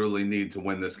you literally need to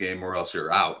win this game or else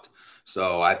you're out.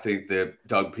 So I think that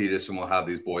Doug Peterson will have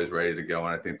these boys ready to go,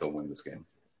 and I think they'll win this game.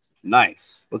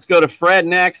 Nice. Let's go to Fred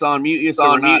next. On mute you so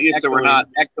we're not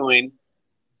echoing.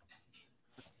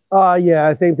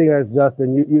 Yeah, same thing as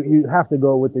Justin. You have to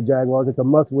go with the Jaguars. It's a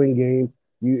must-win game.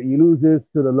 You lose this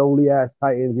to the lowly ass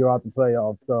Titans, you're out the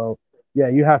playoffs. So yeah,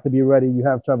 you have to be ready. You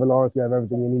have Trevor Lawrence. You have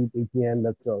everything you need. ETN.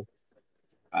 Let's go.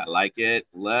 I like it.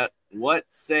 What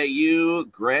say you,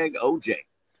 Greg OJ?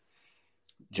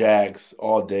 Jags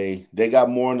all day. They got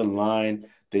more on the line.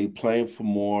 They playing for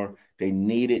more. They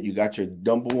need it. You got your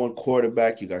number one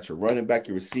quarterback. You got your running back,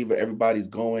 your receiver. Everybody's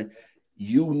going.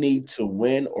 You need to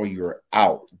win or you're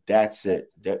out. That's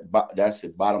it. That's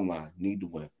it. Bottom line. Need to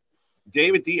win.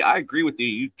 David D, I agree with you.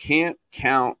 You can't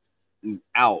count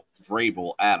out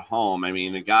Vrabel at home. I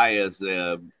mean, the guy is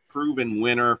a proven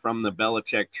winner from the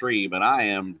Belichick tree, but I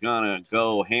am going to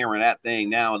go hammer that thing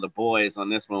now with the boys on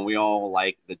this one. We all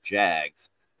like the Jags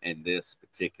in this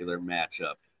particular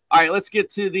matchup. All right, let's get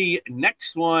to the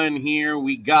next one here.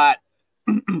 We got,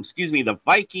 the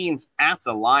Vikings at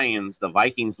the Lions. The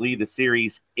Vikings lead the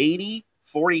series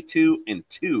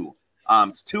 80-42-2.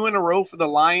 It's 2 in a row for the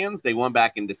Lions. They won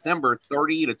back in December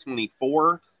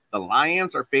 30-24. The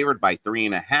Lions are favored by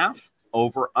 3.5,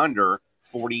 over under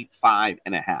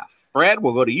 45.5. Fred,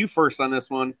 we'll go to you first on this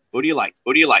one. Who do you like?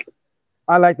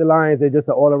 I like the Lions. They're just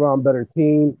an all-around better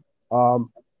team. I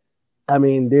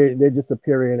mean, they're just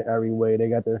superior in every way. They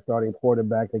got their starting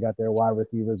quarterback. They got their wide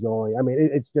receivers going. I mean,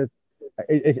 it's just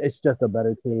a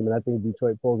better team, and I think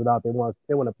Detroit pulls it out. They want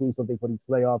to prove something for these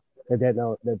playoffs that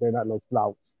they're not no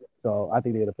slouch. So I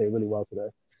think they're going to play really well today.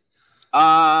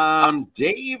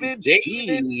 David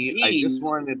D, I just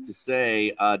wanted to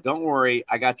say, don't worry,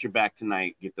 I got your back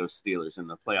tonight. Get those Steelers in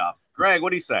the playoff. Greg, what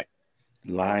do you say?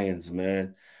 Lions,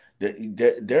 man.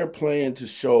 They're playing to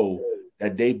show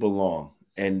that they belong.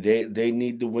 And they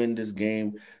need to win this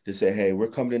game to say, hey, we're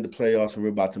coming into playoffs and we're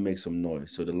about to make some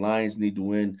noise. So the Lions need to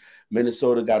win.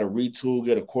 Minnesota got to retool,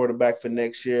 get a quarterback for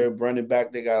next year. Running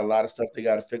back, they got a lot of stuff they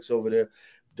got to fix over there.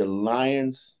 The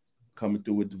Lions coming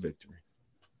through with the victory.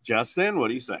 Justin, what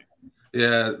do you say?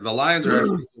 Yeah, the Lions are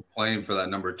actually still playing for that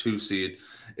number 2 seed.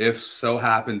 If so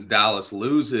happens Dallas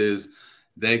loses,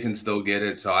 they can still get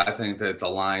it. So I think that the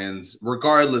Lions,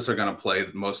 regardless, are going to play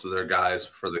most of their guys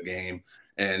for the game.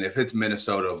 And if it's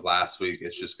Minnesota of last week,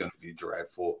 it's just going to be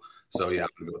dreadful. So, yeah, I'm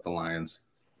going to go with the Lions.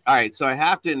 All right, so I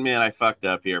have to admit I fucked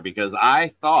up here because I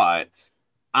thought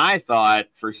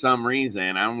for some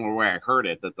reason, I don't know where I heard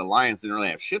it, that the Lions didn't really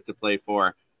have shit to play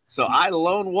for. So I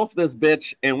lone wolf this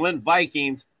bitch and went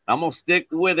Vikings. I'm going to stick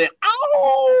with it.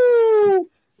 Ow!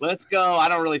 Let's go. I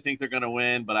don't really think they're going to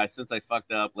win, but since I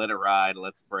fucked up, let it ride.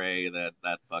 Let's pray that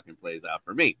fucking plays out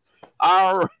for me.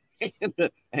 All right.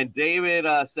 And David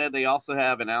said they also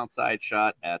have an outside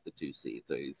shot at the 2 seed,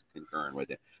 so he's concurring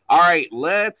with it. All right,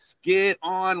 let's get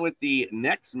on with the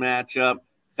next matchup.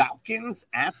 Falcons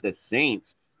at the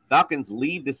Saints. Falcons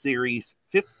lead the series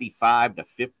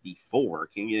 55-54.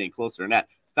 Can't get any closer than that.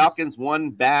 Falcons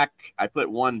one back. I put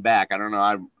one back. I don't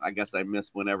know. I guess I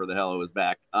missed whenever the hell it was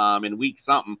back. In week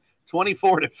something,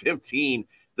 24-15.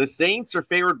 The Saints are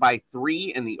favored by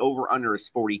 3, and the over/under is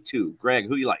 42. Greg,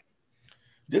 who you like?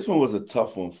 This one was a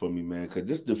tough one for me, man,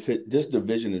 because this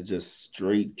division is just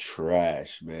straight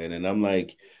trash, man. And I'm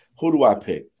like, who do I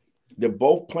pick? They're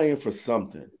both playing for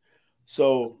something.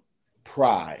 So,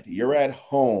 pride. You're at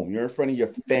home. You're in front of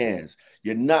your fans.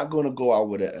 You're not going to go out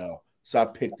with an L. So I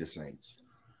picked the Saints.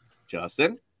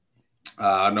 Justin?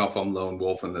 I don't know if I'm lone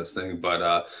wolf in this thing,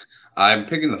 but I'm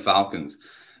picking the Falcons.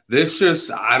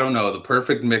 I don't know, the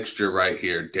perfect mixture right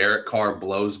here. Derek Carr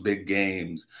blows big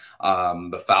games.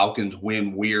 The Falcons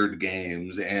win weird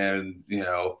games. And,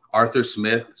 Arthur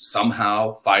Smith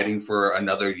somehow fighting for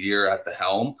another year at the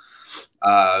helm.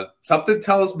 Something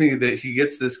tells me that he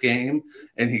gets this game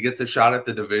and he gets a shot at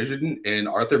the division, and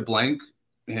Arthur blanks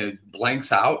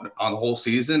out on the whole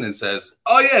season and says,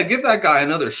 oh, yeah, give that guy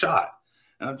another shot.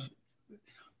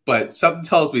 But something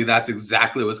tells me that's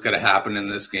exactly what's going to happen in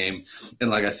this game. And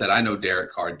like I said, I know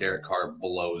Derek Carr. Derek Carr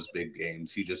blows big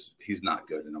games. He's not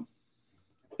good in them.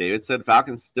 David said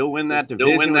Falcons still win that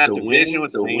division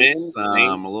with the wins.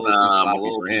 A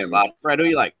little too sloppy. Fred, who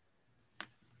you like?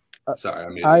 Sorry, I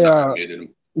made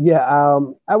him. Yeah,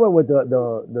 I went with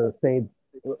the Saints.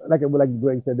 Like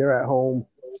Greg said, they're at home.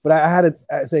 But I had to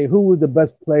say who was the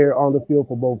best player on the field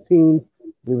for both teams.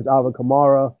 It was Alvin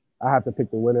Kamara. I have to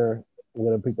pick the winner. I'm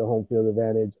going to pick the home field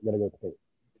advantage. I'm going to go with the Saints.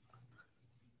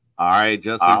 All right,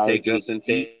 Justin,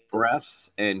 take a breath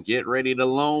and get ready to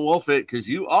lone wolf it because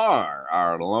you are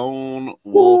our lone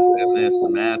wolf in this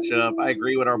matchup. I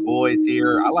agree with our boys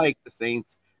here. I like the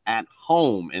Saints at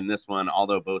home in this one,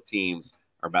 although both teams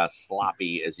are about as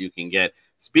sloppy as you can get.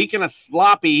 Speaking of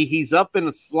sloppy, he's up in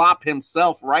the slop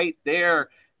himself right there.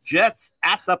 Jets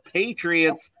at the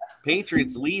Patriots.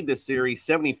 Patriots lead the series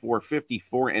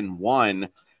 74-54-1.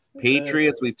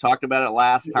 Patriots, we've talked about it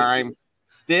last time,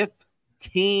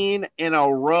 15 in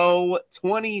a row,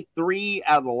 23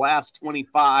 out of the last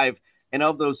 25. And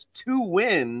of those 2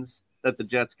 wins that the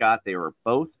Jets got, they were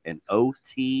both in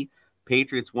OT.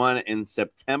 Patriots won in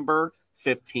September,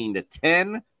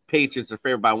 15-10. Patriots are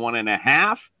favored by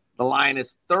 1.5. The line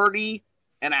is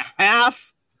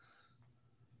 30.5.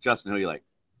 Justin, who do you like?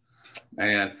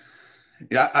 Man,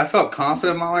 yeah, I felt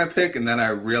confident about my pick, and then I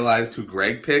realized who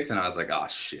Greg picked, and I was like, oh,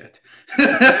 shit. Who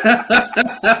thought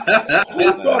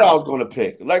I was going to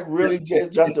pick? Like, really,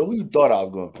 Justin, who you thought I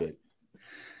was going to pick?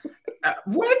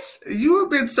 What? You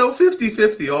have been so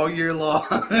 50-50 all year long.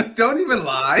 Don't even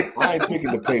lie. I ain't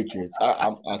picking the Patriots.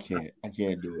 I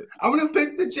can't do it. I'm going to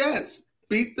pick the Jets.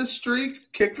 Beat the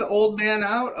streak, kick the old man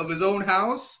out of his own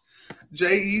house.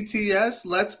 Jets,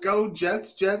 let's go,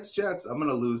 Jets, Jets, Jets. I'm going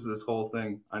to lose this whole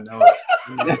thing. I know it.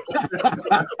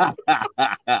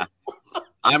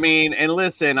 I mean, and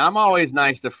listen, I'm always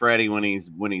nice to Freddie when he's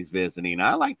visiting.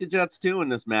 I like the Jets, too, in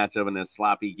this matchup, in this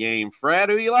sloppy game. Fred,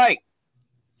 who you like?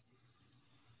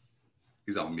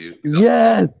 He's on mute.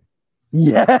 Yes,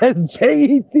 Jets.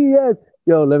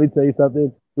 Yo, let me tell you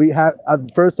something. We have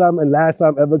first time and last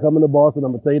time ever coming to Boston.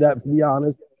 I'm gonna tell you that, to be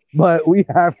honest. But we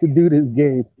have to do this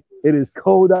game. It is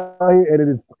cold out here and it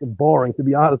is fucking boring, to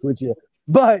be honest with you.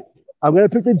 But I'm gonna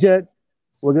pick the Jets.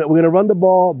 We're gonna run the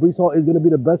ball. Breece Hall is gonna be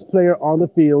the best player on the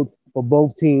field for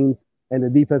both teams, and the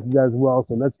defense is as well.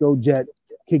 So let's go, Jets.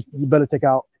 Kick Belichick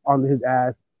out on his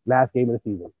ass. Last game of the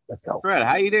season. Let's go. Fred,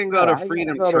 how you didn't go to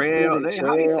Freedom Trail? How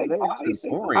do you say Boston's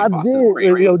boring? I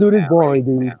did. Yo, dude, it's boring,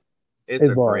 dude. It's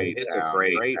a boring.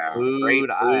 great food.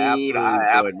 I absolutely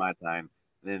enjoyed my time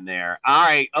in there. All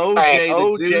right,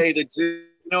 OJ the Deuce. You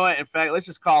know what? In fact, let's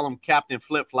just call him Captain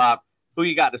Flip Flop. Who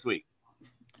you got this week?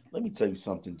 Let me tell you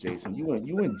something, Jason. You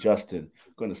and Justin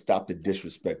going to stop the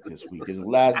disrespect this week. It's the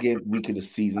last week of the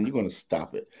season. You're going to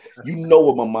stop it. You know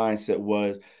what my mindset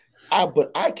was.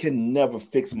 But I can never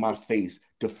fix my face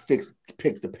to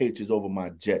pick the Patriots over my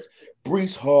Jets.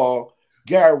 Breece Hall,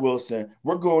 Garrett Wilson,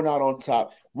 we're going out on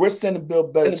top. We're sending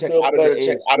Bill Belichick out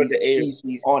of the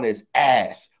AFC on his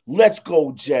ass. Let's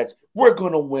go, Jets. We're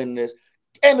going to win this.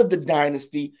 End of the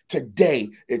dynasty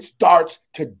today. It starts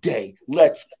today.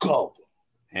 Let's go.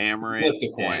 Hammer Flip the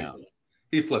it coin. down.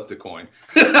 He flipped the coin.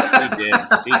 He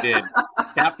did.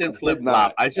 Captain Flip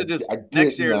Flop. I should just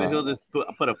next year he'll just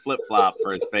put a flip flop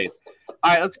for his face.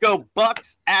 All right, let's go.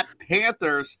 Bucks at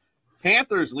Panthers.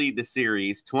 Panthers lead the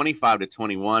series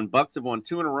 25-21. Bucks have won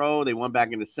 2 in a row. They won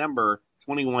back in December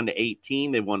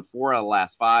 21-18. They've won 4 out of the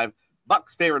last 5.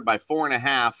 Bucks favored by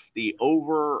 4.5. The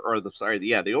over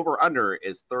under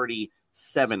is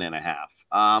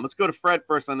 37.5. Let's go to Fred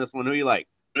first on this one. Who you like?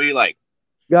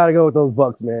 Gotta go with those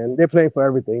Bucks, man. They're playing for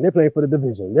everything. They're playing for the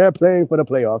division. They're playing for the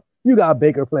playoffs. You got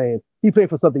Baker playing. He playing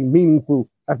for something meaningful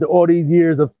after all these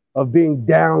years of being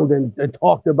downed and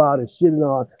talked about and shitting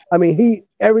on. I mean,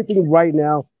 everything right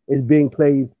now is being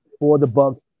played for the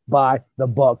Bucks by the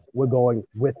Bucks. We're going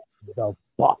with the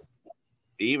Bucks.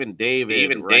 Even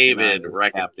David recognizes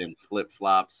Captain Flip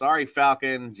Flop. Sorry,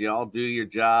 Falcons, y'all do your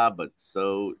job, but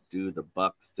so do the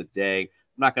Bucks today.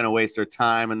 I'm not going to waste our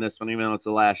time on this one, even though it's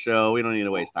the last show. We don't need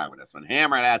to waste time with this one.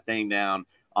 Hammer that thing down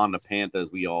on the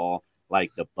Panthers. We all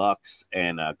like the Bucks,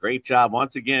 and great job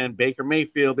once again, Baker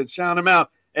Mayfield. Been shouting him out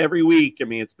every week. I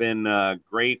mean, it's been a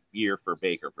great year for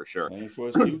Baker for sure. And for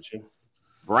his future.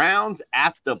 Browns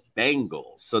at the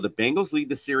Bengals. So the Bengals lead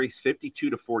the series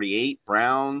 52-48.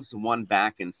 Browns won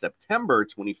back in September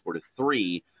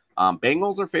 24-3.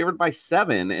 Bengals are favored by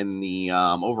 7, and the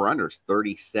over-under is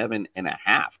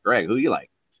 37.5. Greg, who you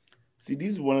like? See,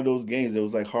 these are one of those games that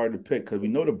was like hard to pick because we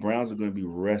know the Browns are going to be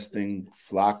resting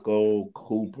Flacco,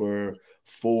 Cooper,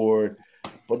 Ford,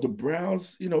 but the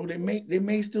Browns, you know, they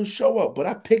may still show up. But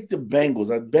I picked the Bengals.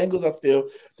 I feel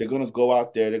they're going to go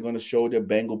out there, they're going to show their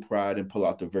Bengal pride and pull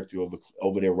out the victory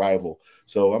over their rival.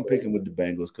 So I'm picking with the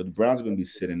Bengals because the Browns are going to be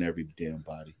sitting every damn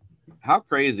body. How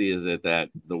crazy is it that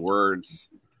the words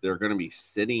 "they're going to be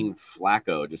sitting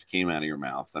Flacco" just came out of your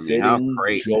mouth? I mean, sitting how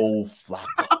crazy! Joe Flacco.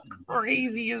 How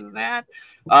crazy is that?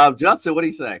 Justin, what do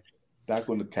you say? Back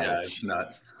on the couch. Yeah, it's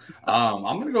nuts. I'm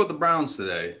going to go with the Browns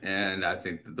today, and I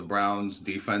think that the Browns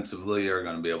defensively are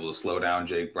going to be able to slow down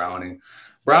Jake Browning.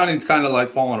 Browning's kind of like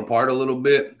falling apart a little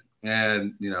bit,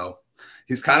 and, you know,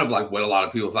 he's kind of like what a lot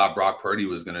of people thought Brock Purdy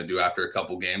was going to do after a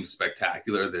couple games.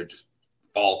 Spectacular. They're just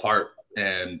fall apart,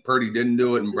 and Purdy didn't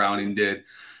do it, and Browning did.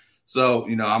 So,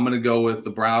 I'm going to go with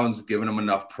the Browns giving them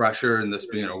enough pressure and this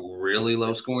being a really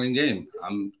low-scoring game.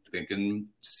 I'm thinking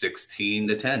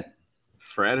 16-10.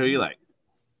 Fred, who you like?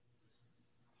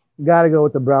 Got to go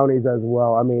with the Brownies as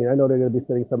well. I mean, I know they're going to be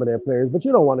sitting some of their players, but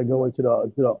you don't want to go into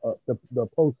the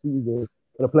postseason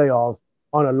or the playoffs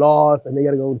on a loss, and they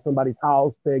got to go to somebody's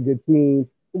house, play a good team.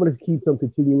 You want to keep some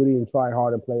continuity and try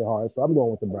hard and play hard. So I'm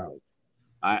going with the Browns.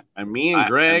 Me and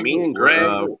Greg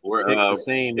were the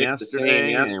same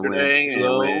yesterday,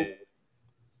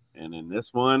 and in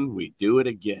this one we do it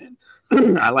again.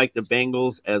 I like the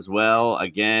Bengals as well.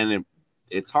 Again,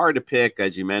 it's hard to pick,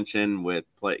 as you mentioned, with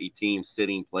teams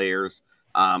sitting players.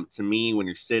 To me, when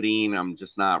you're sitting, I'm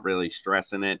just not really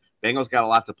stressing it. Bengals got a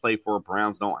lot to play for.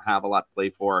 Browns don't have a lot to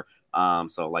play for. So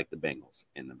I like the Bengals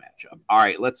in the matchup. All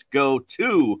right, let's go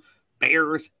to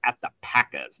Bears at the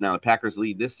Packers. Now, the Packers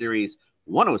lead this series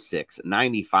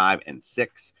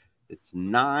 106-95-6. It's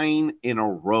 9 in a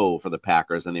row for the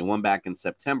Packers, and they won back in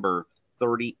September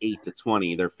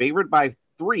 38-20. They're favored by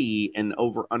 3, and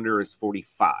over-under is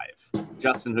 45.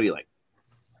 Justin, who you like?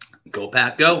 Go,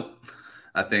 Pack, go.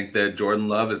 I think that Jordan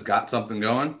Love has got something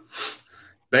going.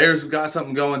 Bears have got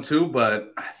something going too,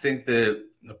 but I think that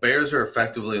the Bears are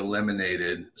effectively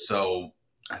eliminated, so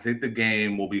I think the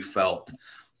game will be felt.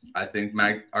 I think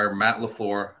Matt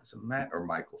LaFleur, is it Matt or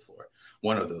Mike LaFleur?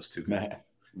 One of those two guys.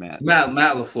 Matt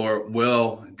LaFleur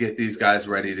will get these guys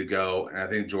ready to go, and I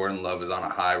think Jordan Love is on a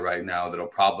high right now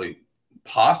that'll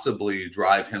possibly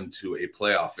drive him to a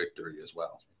playoff victory as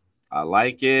well. I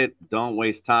like it. Don't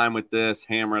waste time with this.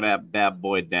 Hammer that bad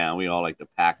boy down. We all like the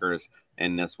Packers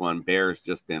in this one. Bears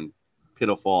just been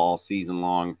pitiful all season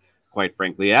long, quite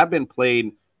frankly. I've been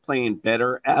playing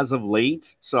better as of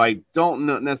late, so I don't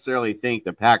necessarily think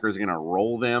the Packers are going to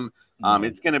roll them.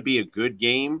 It's going to be a good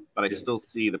game, but I still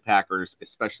see the Packers,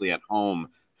 especially at home,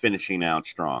 finishing out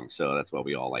strong. So that's why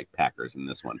we all like Packers in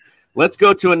this one. Let's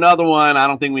go to another one. I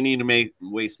don't think we need to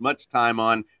waste much time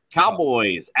on.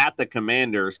 Cowboys at the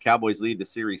Commanders. Cowboys lead the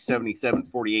series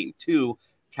 77-48-2.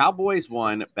 Cowboys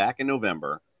won back in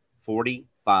November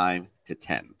 45-10.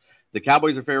 The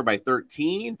Cowboys are favored by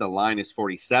 13. The line is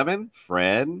 47.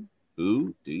 Fred,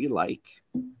 who do you like?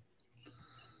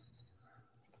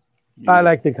 I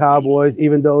like the Cowboys,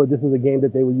 even though this is a game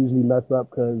that they would usually mess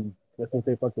up because that's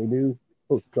what they do.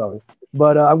 Oh, sorry.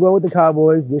 But I'm going with the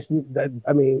Cowboys.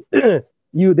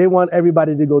 They want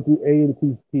everybody to go through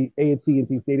A&T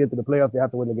Stadium to the playoffs. They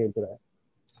have to win the game today.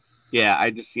 Yeah,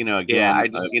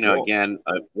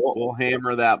 we'll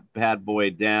hammer that bad boy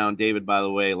down. David, by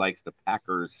the way, likes the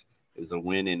Packers as a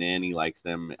win and he likes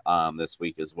them this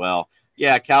week as well.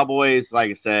 Yeah, Cowboys,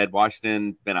 like I said,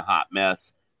 Washington been a hot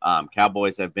mess.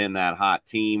 Cowboys have been that hot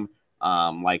team.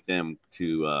 Like them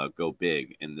to go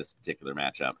big in this particular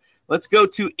matchup. Let's go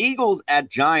to Eagles at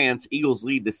Giants. Eagles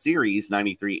lead the series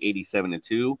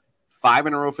 93-87-2. 5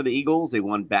 in a row for the Eagles. They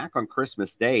won back on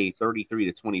Christmas Day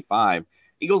 33-25.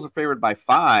 Eagles are favored by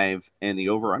 5, and the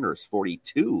over-under is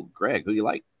 42. Greg, who you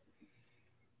like?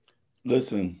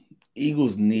 Listen,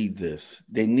 Eagles need this.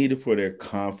 They need it for their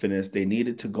confidence. They need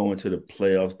it to go into the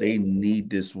playoffs. They need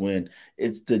this win.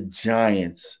 It's the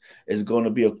Giants. It's going to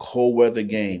be a cold weather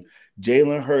game.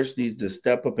 Jalen Hurts needs to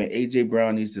step up, and A.J.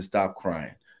 Brown needs to stop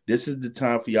crying. This is the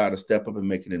time for y'all to step up and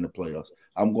make it in the playoffs.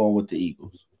 I'm going with the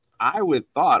Eagles. I would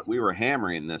thought we were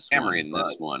hammering this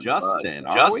one. Justin,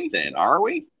 are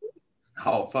we?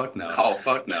 Oh, fuck no.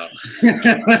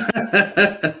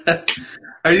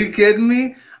 Are you kidding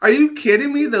me?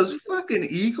 Those fucking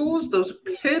Eagles, those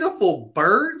pitiful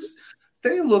birds,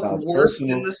 they look worse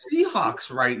than the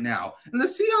Seahawks right now. And the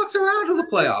Seahawks are out of the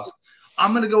playoffs.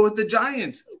 I'm going to go with the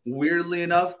Giants. Weirdly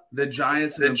enough, the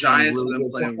Giants have been playing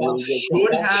really good.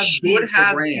 Should have beat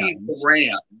the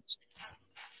Rams.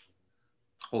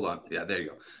 Hold on. Yeah, there you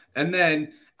go. And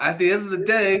then at the end of the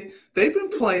day, they've been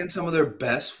playing some of their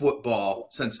best football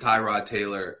since Tyrod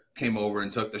Taylor came over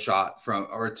and took the spot from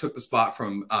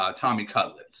Tommy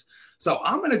Cutlets. So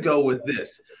I'm going to go with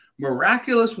this.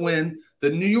 Miraculous win. The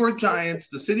New York Giants,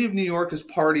 the city of New York is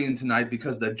partying tonight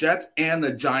because the Jets and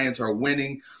the Giants are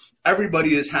winning.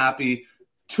 Everybody is happy.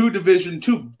 Two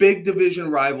big division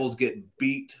rivals get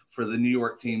beat for the New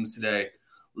York teams today.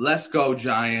 Let's go,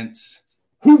 Giants.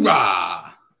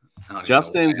 Hoorah!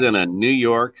 Justin's in a New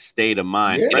York state of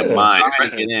mind. I gotta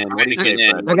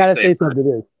say something to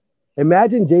this.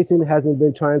 Imagine Jason hasn't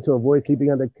been trying to avoid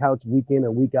sleeping on the couch week in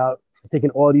and week out, taking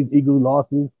all these Eagle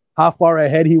losses. How far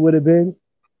ahead he would have been?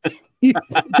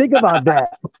 Think about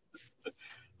that.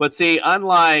 But see,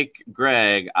 unlike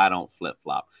Greg, I don't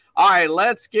flip-flop. All right,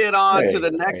 let's get on to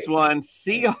the next one.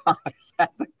 Seahawks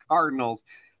at the Cardinals.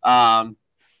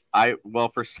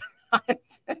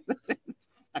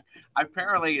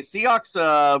 Apparently, Seahawks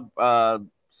are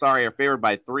favored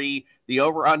by 3. The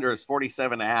over-under is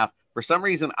 47.5. For some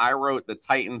reason, I wrote the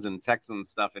Titans and Texans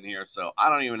stuff in here, so I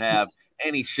don't even have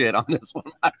any shit on this one.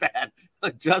 My bad.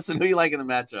 Justin, who you like in the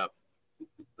matchup?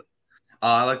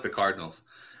 I like the Cardinals.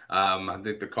 I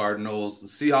think the Cardinals, the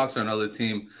Seahawks are another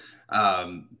team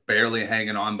barely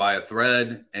hanging on by a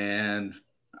thread, and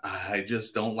I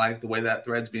just don't like the way that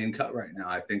thread's being cut right now.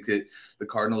 I think that the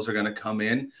Cardinals are going to come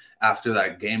in after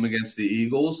that game against the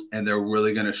Eagles, and they're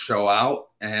really going to show out.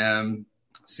 And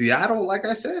Seattle, like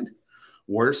I said,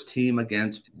 worst team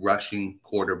against rushing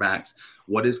quarterbacks.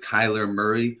 What is Kyler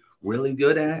Murray really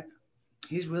good at?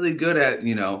 He's really good at,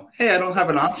 hey, I don't have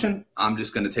an option. I'm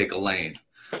just going to take a lane.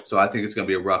 So I think it's going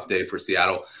to be a rough day for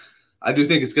Seattle. I do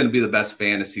think it's going to be the best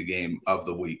fantasy game of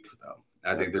the week, though.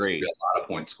 I think there's going to be a lot of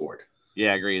points scored.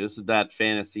 Yeah, I agree. This is that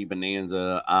fantasy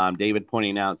bonanza. David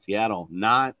pointing out Seattle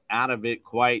not out of it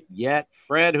quite yet.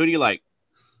 Fred, who do you like?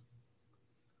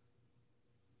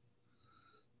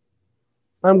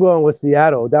 I'm going with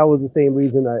Seattle. That was the same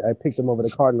reason I picked them over the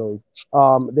Cardinals.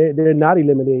 They're not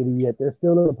eliminated yet. They're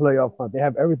still in the playoff hunt. They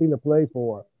have everything to play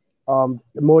for,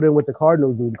 more than what the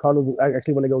Cardinals do. The Cardinals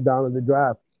actually want to go down in the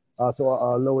draft to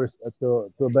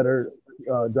a better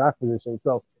draft position.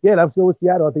 So, yeah, let's go with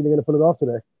Seattle. I think they're going to pull it off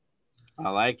today. I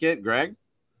like it. Greg?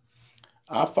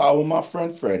 I follow my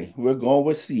friend Freddie. We're going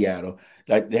with Seattle.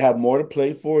 Like, they have more to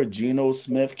play for. Geno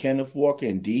Smith, Kenneth Walker,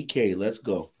 and DK. Let's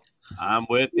go. I'm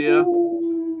with you.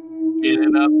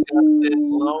 Getting up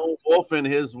Justin Lone Wolfing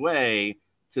his way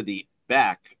to the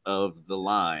back of the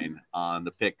line on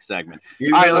the pick segment.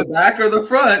 Either the back or the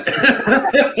front.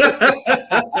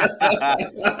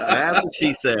 That's what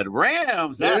she said.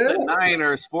 Rams at the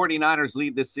Niners. 49ers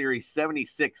lead this series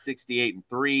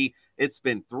 76-68-3. It's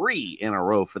been 3 in a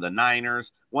row for the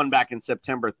Niners. One back in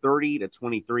September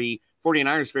 30-23.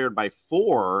 49ers favored by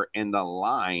 4, and the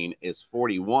line is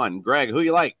 41. Greg, who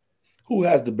you like? Who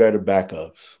has the better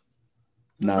backups?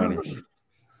 Niners.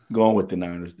 Going with the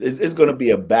Niners. It's going to be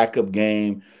a backup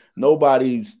game.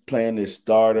 Nobody's playing their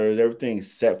starters.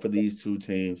 Everything's set for these two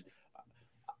teams.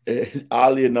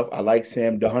 Oddly enough, I like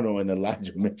Sam Darnold and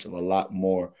Elijah Mitchell a lot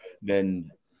more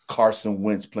than Carson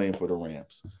Wentz playing for the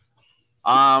Rams.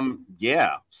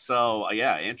 Yeah. So,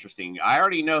 interesting. I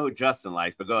already know who Justin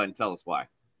likes, but go ahead and tell us why.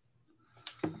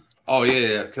 Oh,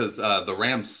 yeah, because the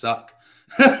Rams suck.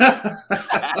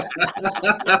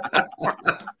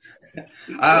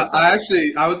 I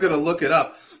was going to look it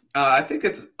up. I think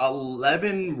it's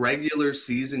 11 regular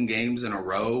season games in a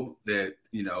row that,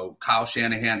 Kyle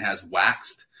Shanahan has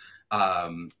waxed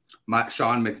Sean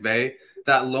McVay.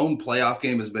 That lone playoff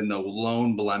game has been the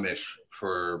lone blemish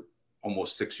for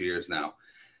almost 6 years now.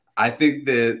 I think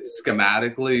that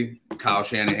schematically, Kyle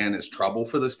Shanahan is trouble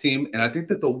for this team. And I think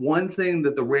that the one thing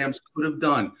that the Rams could have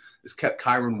done is kept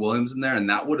Kyren Williams in there, and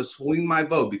that would have swung my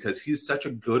vote because he's such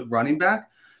a good running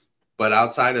back. But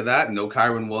outside of that, no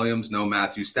Kyren Williams, no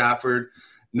Matthew Stafford,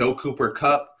 no Cooper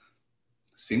Kupp.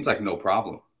 Seems like no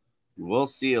problem. We'll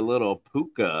see a little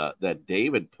Puka that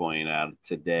David pointed out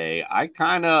today. I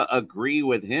kind of agree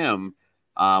with him,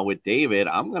 with David.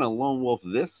 I'm going to lone wolf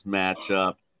this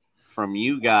matchup from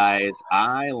you guys.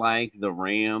 I like the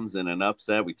Rams in an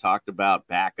upset. We talked about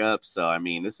backups. So,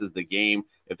 this is the game.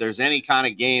 If there's any kind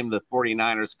of game the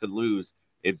 49ers could lose,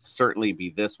 it'd certainly be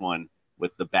this one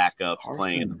with the backups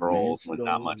playing the roles with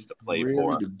not much to play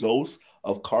for. The ghost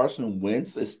of Carson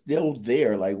Wentz is still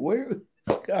there. Like, where?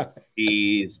 God.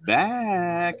 He's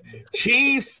back.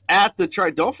 Chiefs at the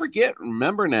Chargers. Don't forget,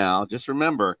 remember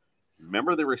the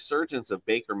resurgence of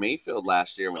Baker Mayfield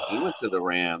last year when he went to the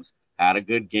Rams. Had a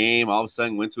good game, all of a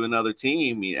sudden went to another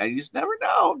team. You just never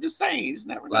know. I'm just saying, you just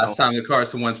never know. Last time that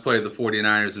Carson Wentz played the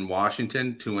 49ers in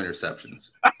Washington, 2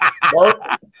 interceptions.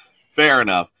 Fair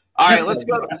enough. All right, let's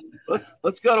go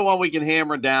to one we can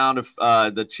hammer down. If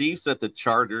the Chiefs at the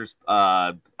Chargers.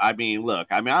 Look, I don't even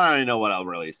know what I'll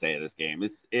really say of this game.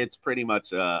 It's pretty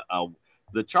much the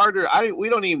Chargers. We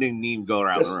don't even need to go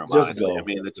around the room.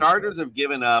 Honestly, the Chargers have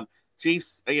given up.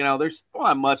 Chiefs, there's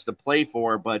not much to play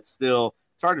for, but still.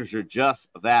 Chargers are just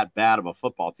that bad of a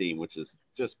football team, which is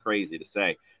just crazy to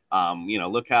say.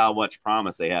 Look how much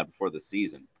promise they had before the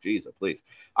season. Jeez, please.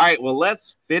 All right, well,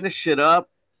 let's finish it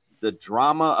up. The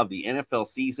drama of the NFL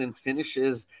season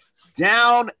finishes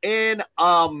down in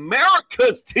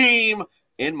America's team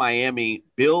in Miami.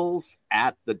 Bills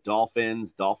at the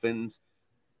Dolphins. Dolphins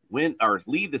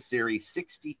lead the series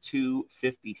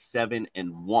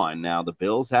 62-57-1. Now, the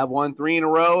Bills have won 3 in a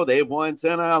row. They've won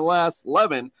 10 out of the last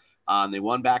 11. They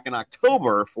won back in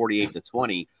October,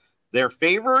 48-20. They're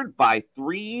favored by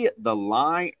 3. The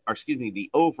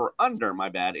over-under,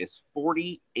 is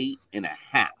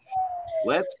 48.5.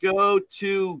 let's go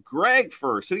to Greg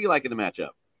first. Who do you like in the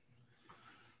matchup?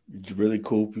 It's really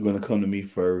cool. You're going to come to me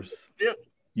first. Yep.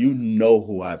 You know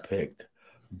who I picked.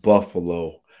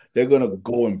 Buffalo. They're going to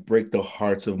go and break the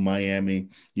hearts of Miami.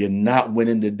 You're not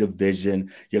winning the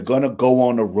division. You're going to go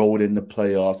on the road in the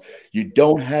playoffs. You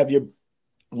don't have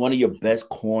one of your best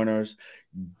corners.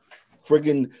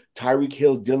 Friggin' Tyreek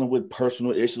Hill's dealing with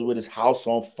personal issues with his house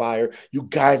on fire. You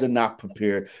guys are not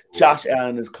prepared. Josh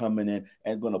Allen is coming in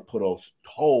and going to put a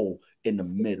toe in the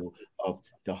middle of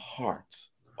the hearts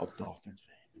of Dolphins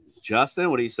fans. Justin,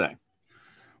 what do you say?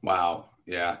 Wow.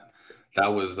 Yeah.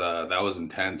 That was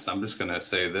intense. I'm just gonna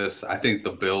say this. I think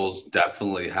the Bills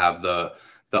definitely have the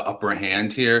upper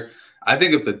hand here. I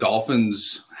think if the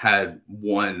Dolphins had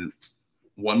won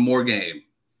one more game,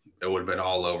 it would have been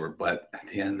all over. But at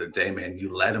the end of the day, man,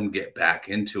 you let them get back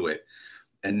into it.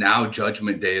 And now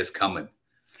Judgment Day is coming.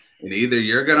 And either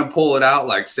you're gonna pull it out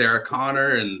like Sarah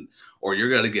Connor or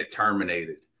you're gonna get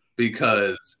terminated.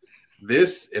 Because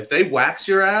if they wax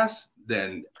your ass,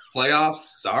 then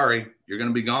playoffs, sorry, you're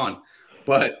gonna be gone.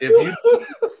 But if you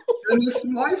there's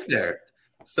some life there.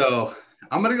 So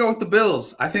I'm gonna go with the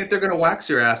Bills. I think they're gonna wax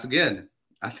your ass again.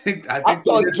 I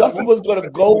thought Justin was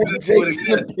gonna go with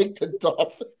Jason and pick the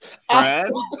Dolphins. Brad,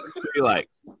 what do you like?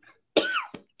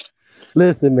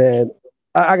 Listen, man,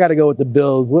 I got to go with the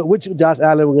Bills. Which Josh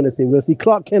Allen we're going to see? We're going to see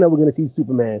Clark Kent or we're going to see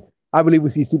Superman? I believe we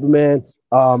see Superman.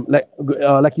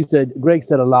 Like you said, Greg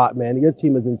said a lot, man. Your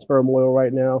team is in turmoil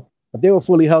right now. If they were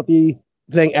fully healthy,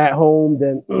 playing at home,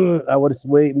 then I would have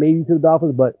swayed maybe to the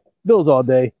Dolphins, but Bills all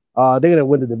day. They're going to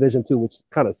win the division too, which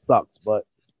kind of sucks. But,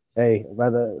 hey, I'd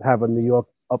rather have a New York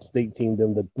upstate team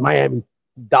than the Miami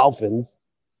Dolphins.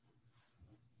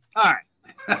 All right.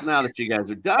 Now that you guys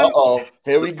are done.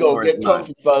 Here we go. Get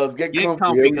comfy, fellas. Get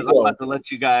comfy because I'm about to let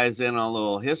you guys in on a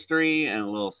little history and a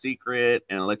little secret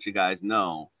and let you guys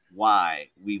know why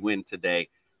we win today.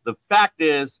 The fact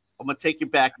is, I'm going to take you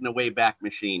back in the Wayback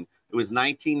Machine. It was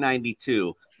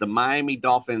 1992. The Miami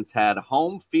Dolphins had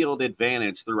home field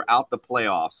advantage throughout the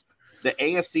playoffs. The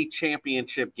AFC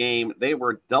Championship game, they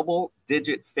were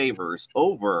double-digit favors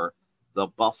over the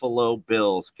Buffalo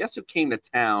Bills. Guess who came to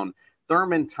town?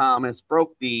 Thurman Thomas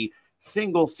broke the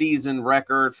single-season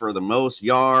record for the most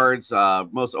yards,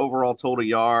 most overall total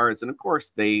yards, and, of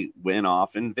course, they went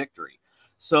off in victory.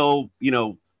 So,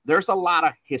 there's a lot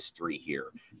of history here.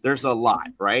 There's a lot,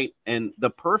 right? And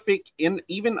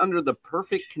even under the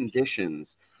perfect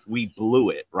conditions, we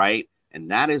blew it, right?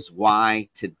 And that is why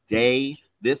today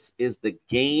this is the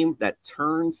game that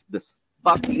turns this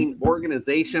fucking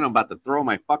organization. I'm about to throw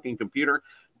my fucking computer.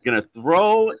 Going to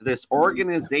throw this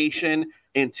organization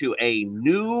into a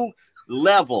new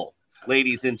level,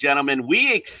 ladies and gentlemen.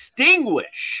 We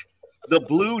extinguish the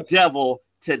Blue Devil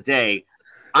today.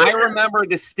 I remember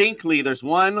distinctly, there's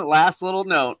one last little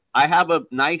note. I have a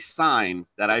nice sign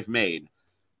that I've made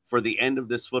for the end of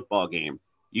this football game.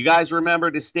 You guys remember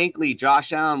distinctly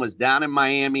Josh Allen was down in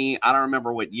Miami. I don't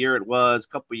remember what year it was, a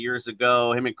couple of years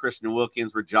ago. Him and Christian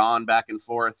Wilkins were jawing back and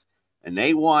forth. And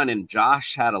they won, and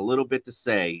Josh had a little bit to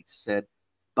say. He said,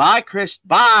 bye, Chris,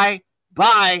 bye.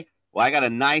 Well, I got a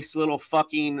nice little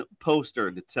fucking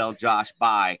poster to tell Josh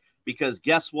bye, because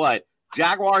guess what?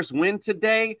 Jaguars win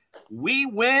today. We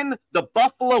win. The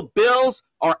Buffalo Bills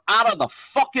are out of the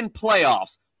fucking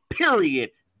playoffs,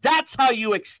 period. That's how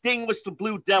you extinguish the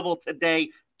Blue Devil today.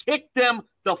 Kick them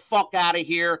the fuck out of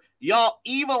here. Y'all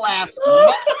evil-ass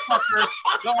motherfuckers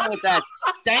going with that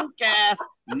stank-ass,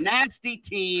 nasty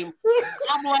team.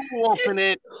 I'm like wolfing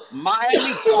it.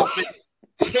 Miami Dolphins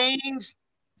changed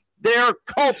their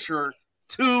culture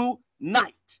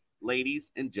tonight,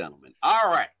 ladies and gentlemen. All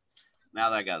right.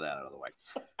 Now that I got that out of the way.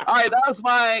 All right, that was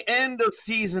my end of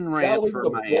season rant for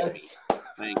Miami.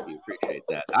 Thank you. Appreciate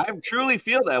that. I truly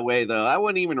feel that way, though. I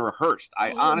wasn't even rehearsed.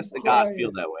 I honest to God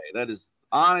feel that way. That is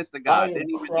honest to God. I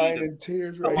am crying in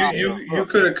tears right now. You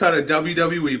could have cut a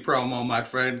WWE promo, my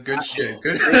friend. Good shit.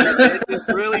 Good. It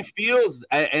really feels,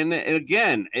 and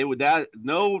again,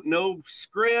 no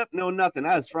script, no nothing.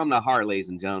 That is from the heart, ladies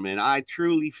and gentlemen. I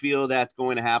truly feel that's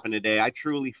going to happen today. I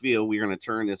truly feel we're going to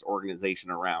turn this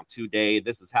organization around today.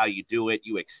 This is how you do it.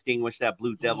 You extinguish that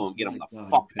Blue Devil and get them the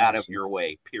fuck out of your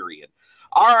way, period.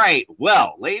 All right.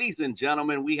 Well, ladies and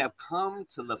gentlemen, we have come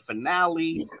to the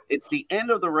finale. It's the end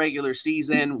of the regular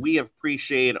season. We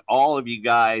appreciate all of you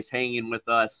guys hanging with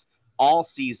us all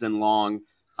season long.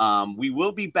 We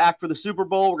will be back for the Super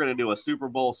Bowl. We're going to do a Super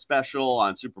Bowl special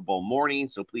on Super Bowl morning.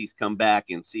 So please come back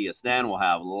and see us then. We'll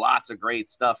have lots of great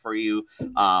stuff for you.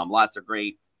 Lots of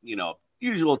great,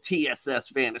 usual TSS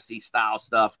fantasy style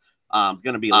stuff. It's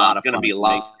going to be a lot of fun. Make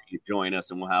sure you join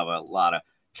us, and we'll have a lot of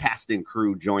cast and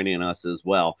crew joining us as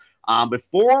well.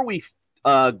 Before we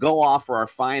go off for our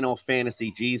final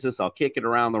Fantasy Jesus, I'll kick it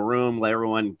around the room, let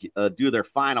everyone do their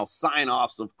final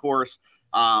sign-offs, of course.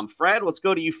 Fred, let's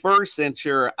go to you first since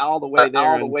you're all the way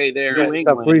there. New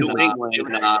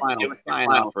England, final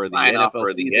sign-off for the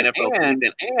NFL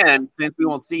season. And since we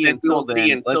won't see you until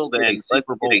then, let's get a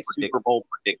Super Bowl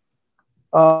prediction.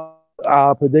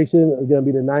 Prediction is going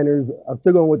to be the Niners. I'm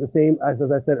still going with the same as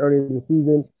I said earlier in the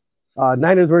season.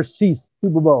 Niners versus Chiefs,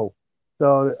 Super Bowl.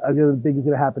 So I just think it's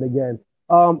going to happen again.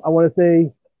 I want to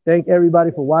say thank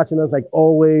everybody for watching us. Like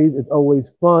always, it's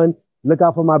always fun. Look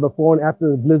out for my before and after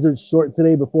the blizzard short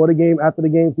today, before the game, after the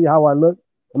game, see how I look.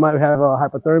 I might have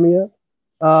hypothermia.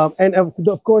 And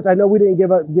of course, I know we didn't get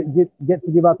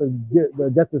to give out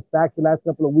the Justice Facts the last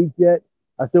couple of weeks yet.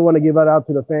 I still want to give that out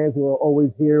to the fans who are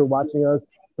always here watching us.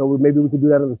 So maybe we could do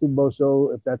that on the Super Bowl show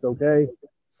if that's okay.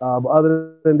 But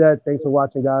other than that, thanks for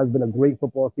watching, guys. It's been a great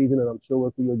football season, and I'm sure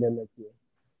we'll see you again next year.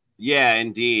 Yeah,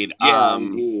 indeed.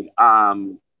 Hold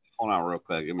on real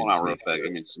quick. Let me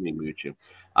mute you.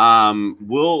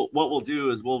 What we'll do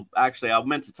is I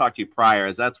meant to talk to you prior,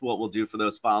 as that's what we'll do for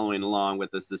those following along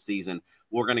with us this season.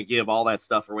 We're going to give all that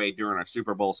stuff away during our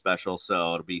Super Bowl special,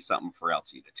 so it'll be something for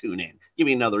LC to tune in. Give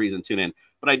me another reason to tune in.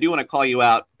 But I do want to call you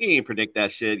out. You didn't predict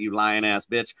that shit, you lying-ass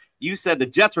bitch. You said the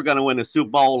Jets were going to win the Super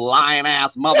Bowl,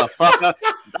 lying-ass motherfucker.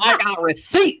 I got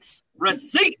receipts.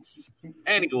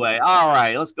 Anyway, all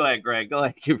right, let's go ahead, Greg. Go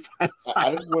ahead.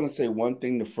 I just want to say one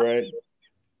thing to Fred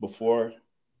before,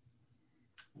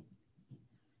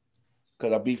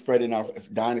 because I beat Fred in our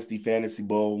Dynasty Fantasy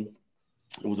Bowl.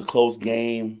 It was a close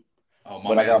game,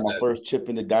 but I got my first chip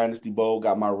in the Dynasty Bowl,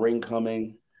 got my ring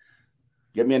coming.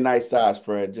 Get me a nice size,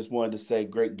 Fred. Just wanted to say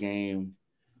great game,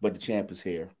 but the champ is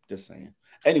here. Just saying.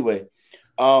 Anyway,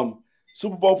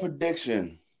 Super Bowl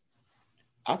prediction.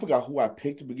 I forgot who I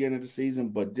picked at the beginning of the season,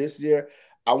 but this year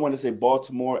I want to say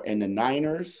Baltimore and the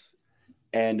Niners,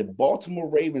 and the Baltimore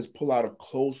Ravens pull out a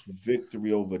close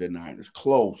victory over the Niners.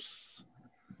 Close.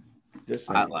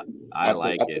 I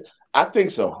like it. I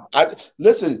think so.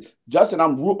 Listen, Justin,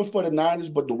 I'm rooting for the Niners,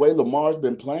 but the way Lamar's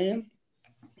been playing,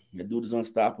 that dude is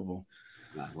unstoppable.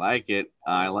 I like it.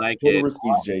 Pull the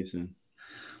receipts, Jason.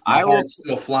 My heart's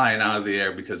still flying out of the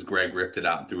air because Greg ripped it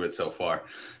out and threw it so far.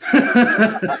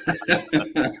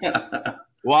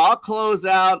 Well, I'll close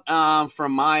out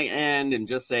from my end and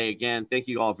just say again, thank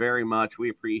you all very much. We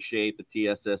appreciate the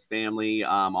TSS family,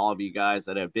 all of you guys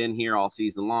that have been here all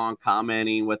season long,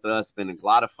 commenting with us. It's been a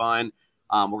lot of fun.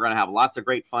 We're going to have lots of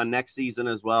great fun next season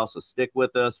as well, so stick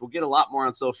with us. We'll get a lot more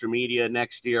on social media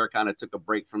next year. Kind of took a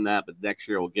break from that, but next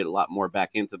year we'll get a lot more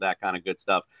back into that kind of good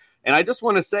stuff. And I just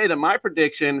want to say that my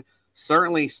prediction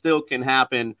certainly still can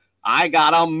happen. I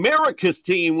got America's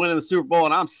team winning the Super Bowl,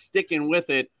 and I'm sticking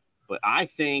with it. But I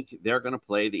think they're going to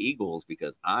play the Eagles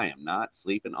because I am not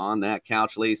sleeping on that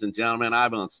couch, ladies and gentlemen.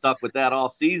 I've been stuck with that all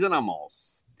season. I'm all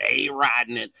stay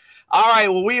riding it. All right.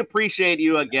 Well, we appreciate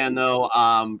you again, though.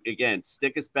 Again,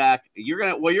 stick us back.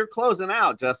 You're closing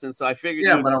out, Justin. So I figured.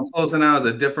 Yeah, but I'm closing out as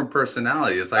a different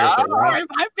personality. It's like my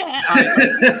bad.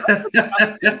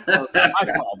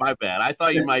 My bad. I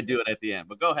thought you might do it at the end,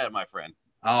 but go ahead, my friend.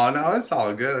 Oh, no, it's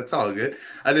all good. It's all good.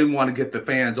 I didn't want to get the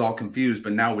fans all confused,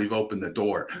 but now we've opened the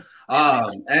door.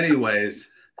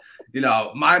 Anyways,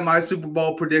 my Super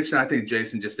Bowl prediction, I think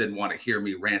Jason just didn't want to hear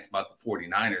me rant about the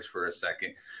 49ers for a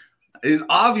second, is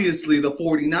obviously the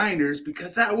 49ers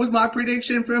because that was my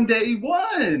prediction from day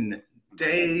one.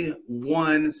 Day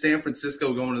one, San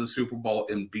Francisco going to the Super Bowl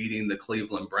and beating the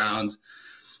Cleveland Browns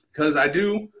because I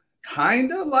do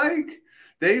kind of like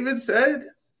David said,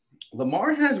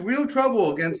 Lamar has real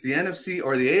trouble against the NFC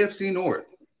or the AFC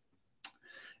North.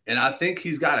 And I think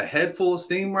he's got a head full of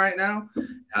steam right now.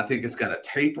 I think it's going to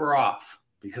taper off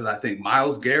because I think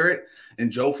Myles Garrett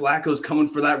and Joe Flacco's coming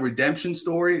for that redemption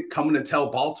story, coming to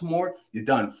tell Baltimore, you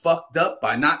done fucked up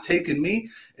by not taking me,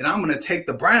 and I'm going to take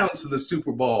the Browns to the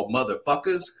Super Bowl,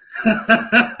 motherfuckers.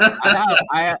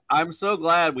 I'm so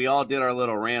glad we all did our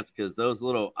little rants because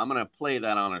I'm going to play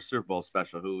that on our Super Bowl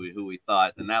special, who we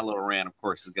thought, and that little rant, of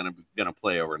course, is going to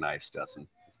play over nice, Justin.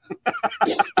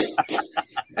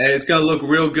 Hey, it's going to look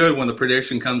real good when the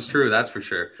prediction comes true. That's for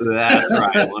sure. That's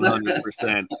right.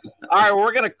 100%. All right.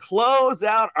 We're going to close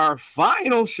out our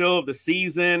final show of the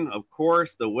season. Of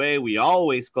course, the way we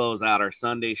always close out our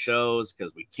Sunday shows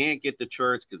because we can't get to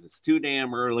church because it's too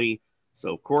damn early.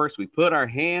 So, of course, we put our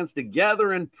hands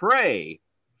together and pray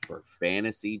for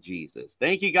Fantasy Jesus.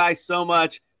 Thank you guys so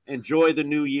much. Enjoy the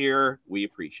new year. We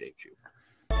appreciate you.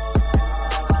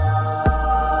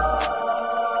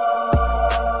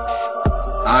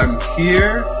 I'm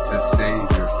here to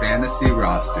save your fantasy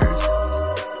rosters.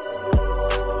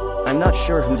 I'm not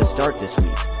sure who to start this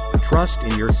week. Trust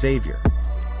in your Savior.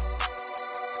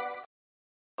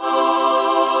 Welcome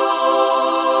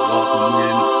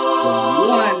in for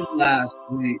one last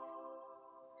week.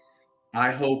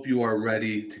 I hope you are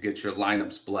ready to get your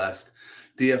lineups blessed.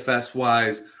 DFS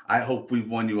wise, I hope we've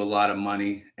won you a lot of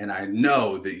money, and I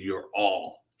know that you're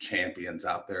all champions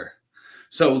out there.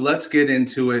 So let's get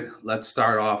into it. Let's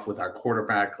start off with our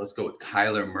quarterback. Let's go with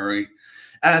Kyler Murray.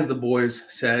 As the boys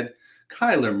said,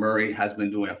 Kyler Murray has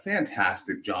been doing a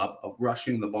fantastic job of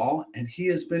rushing the ball, and he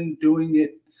has been doing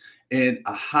it in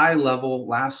a high level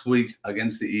last week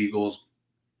against the Eagles.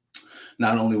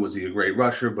 Not only was he a great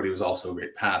rusher, but he was also a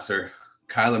great passer.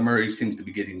 Kyler Murray seems to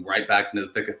be getting right back into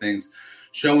the thick of things,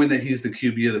 showing that he's the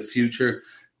QB of the future.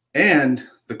 And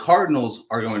the Cardinals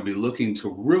are going to be looking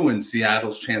to ruin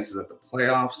Seattle's chances at the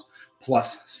playoffs.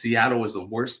 Plus, Seattle is the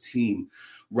worst team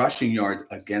rushing yards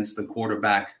against the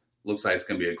quarterback. Looks like it's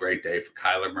going to be a great day for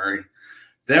Kyler Murray.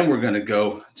 Then we're going to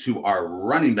go to our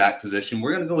running back position.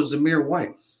 We're going to go with Zamir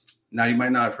White. Now, you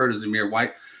might not have heard of Zamir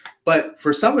White, but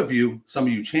for some of you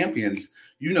champions,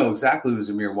 you know exactly who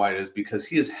Zamir White is because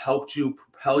he has helped you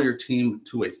propel your team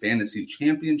to a fantasy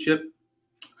championship.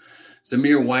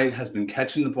 Zamir White has been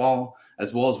catching the ball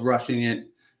as well as rushing it.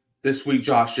 This week,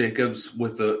 Josh Jacobs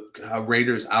with the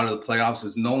Raiders out of the playoffs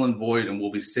is null and void and will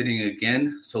be sitting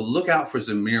again. So look out for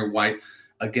Zamir White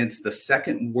against the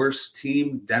second worst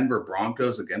team, Denver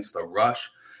Broncos, against the rush.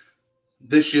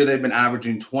 This year, they've been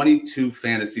averaging 22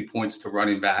 fantasy points to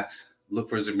running backs. Look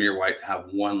for Zamir White to have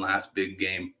one last big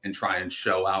game and try and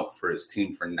show out for his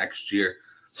team for next year.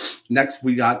 Next,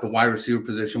 we got the wide receiver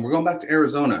position. We're going back to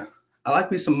Arizona. I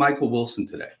like me some Michael Wilson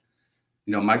today.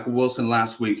 You know, Michael Wilson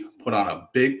last week put on a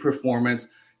big performance,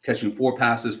 catching 4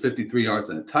 passes, 53 yards,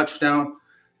 and a touchdown.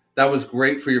 That was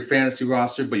great for your fantasy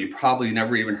roster, but you probably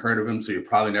never even heard of him, so you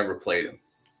probably never played him.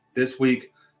 This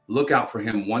week, look out for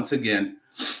him once again.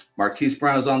 Marquise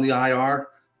Brown's on the IR.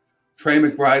 Trey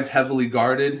McBride's heavily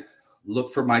guarded.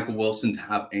 Look for Michael Wilson to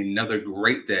have another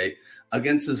great day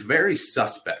against this very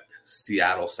suspect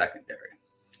Seattle secondary.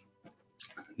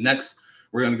 Next,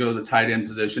 we're going to go to the tight end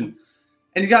position.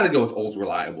 And you got to go with Old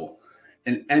Reliable.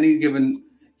 In any given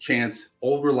chance,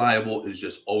 Old Reliable is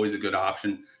just always a good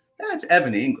option. That's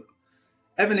Evan Ingram.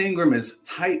 Evan Ingram is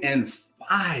tight end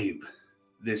 5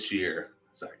 this year.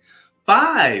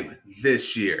 5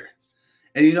 this year.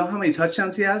 And you know how many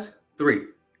touchdowns he has? 3.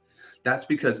 That's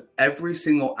because every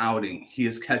single outing, he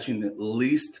is catching at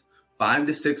least 5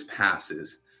 to 6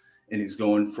 passes, and he's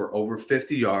going for over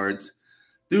 50 yards.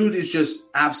 Dude is just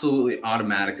absolutely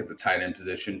automatic at the tight end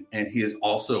position, and he is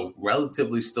also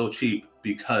relatively still cheap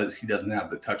because he doesn't have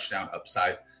the touchdown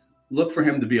upside. Look for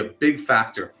him to be a big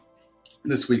factor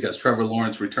this week as Trevor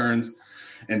Lawrence returns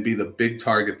and be the big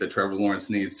target that Trevor Lawrence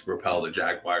needs to propel the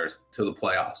Jaguars to the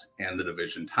playoffs and the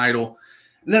division title.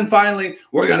 And then finally,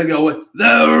 we're going to go with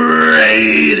the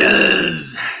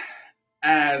Raiders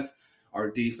as our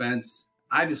defense.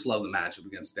 I just love the matchup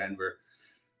against Denver.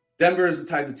 Denver is the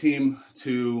type of team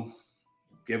to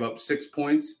give up 6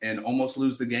 points and almost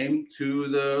lose the game to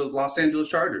the Los Angeles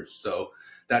Chargers. So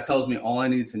that tells me all I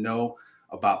need to know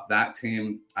about that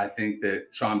team. I think that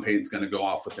Sean Payton's going to go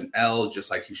off with an L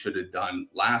just like he should have done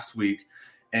last week.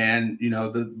 And, you know,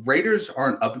 the Raiders are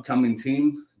an up-and-coming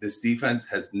team. This defense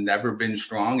has never been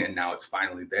strong, and now it's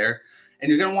finally there. And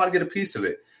you're going to want to get a piece of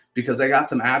it because they got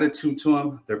some attitude to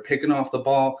them. They're picking off the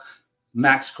ball.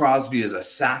 Max Crosby is a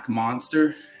sack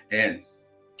monster, and,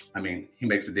 I mean, he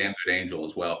makes a damn good angel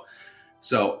as well.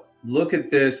 So look at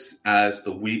this as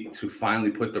the week to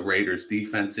finally put the Raiders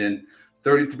defense in.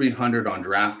 3,300 on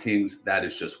DraftKings. That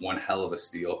is just one hell of a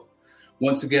steal.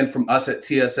 Once again, from us at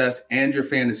TSS and your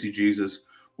Fantasy Jesus,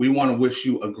 we want to wish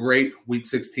you a great Week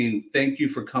 16. Thank you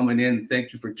for coming in.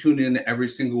 Thank you for tuning in every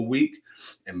single week,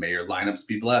 and may your lineups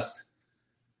be blessed.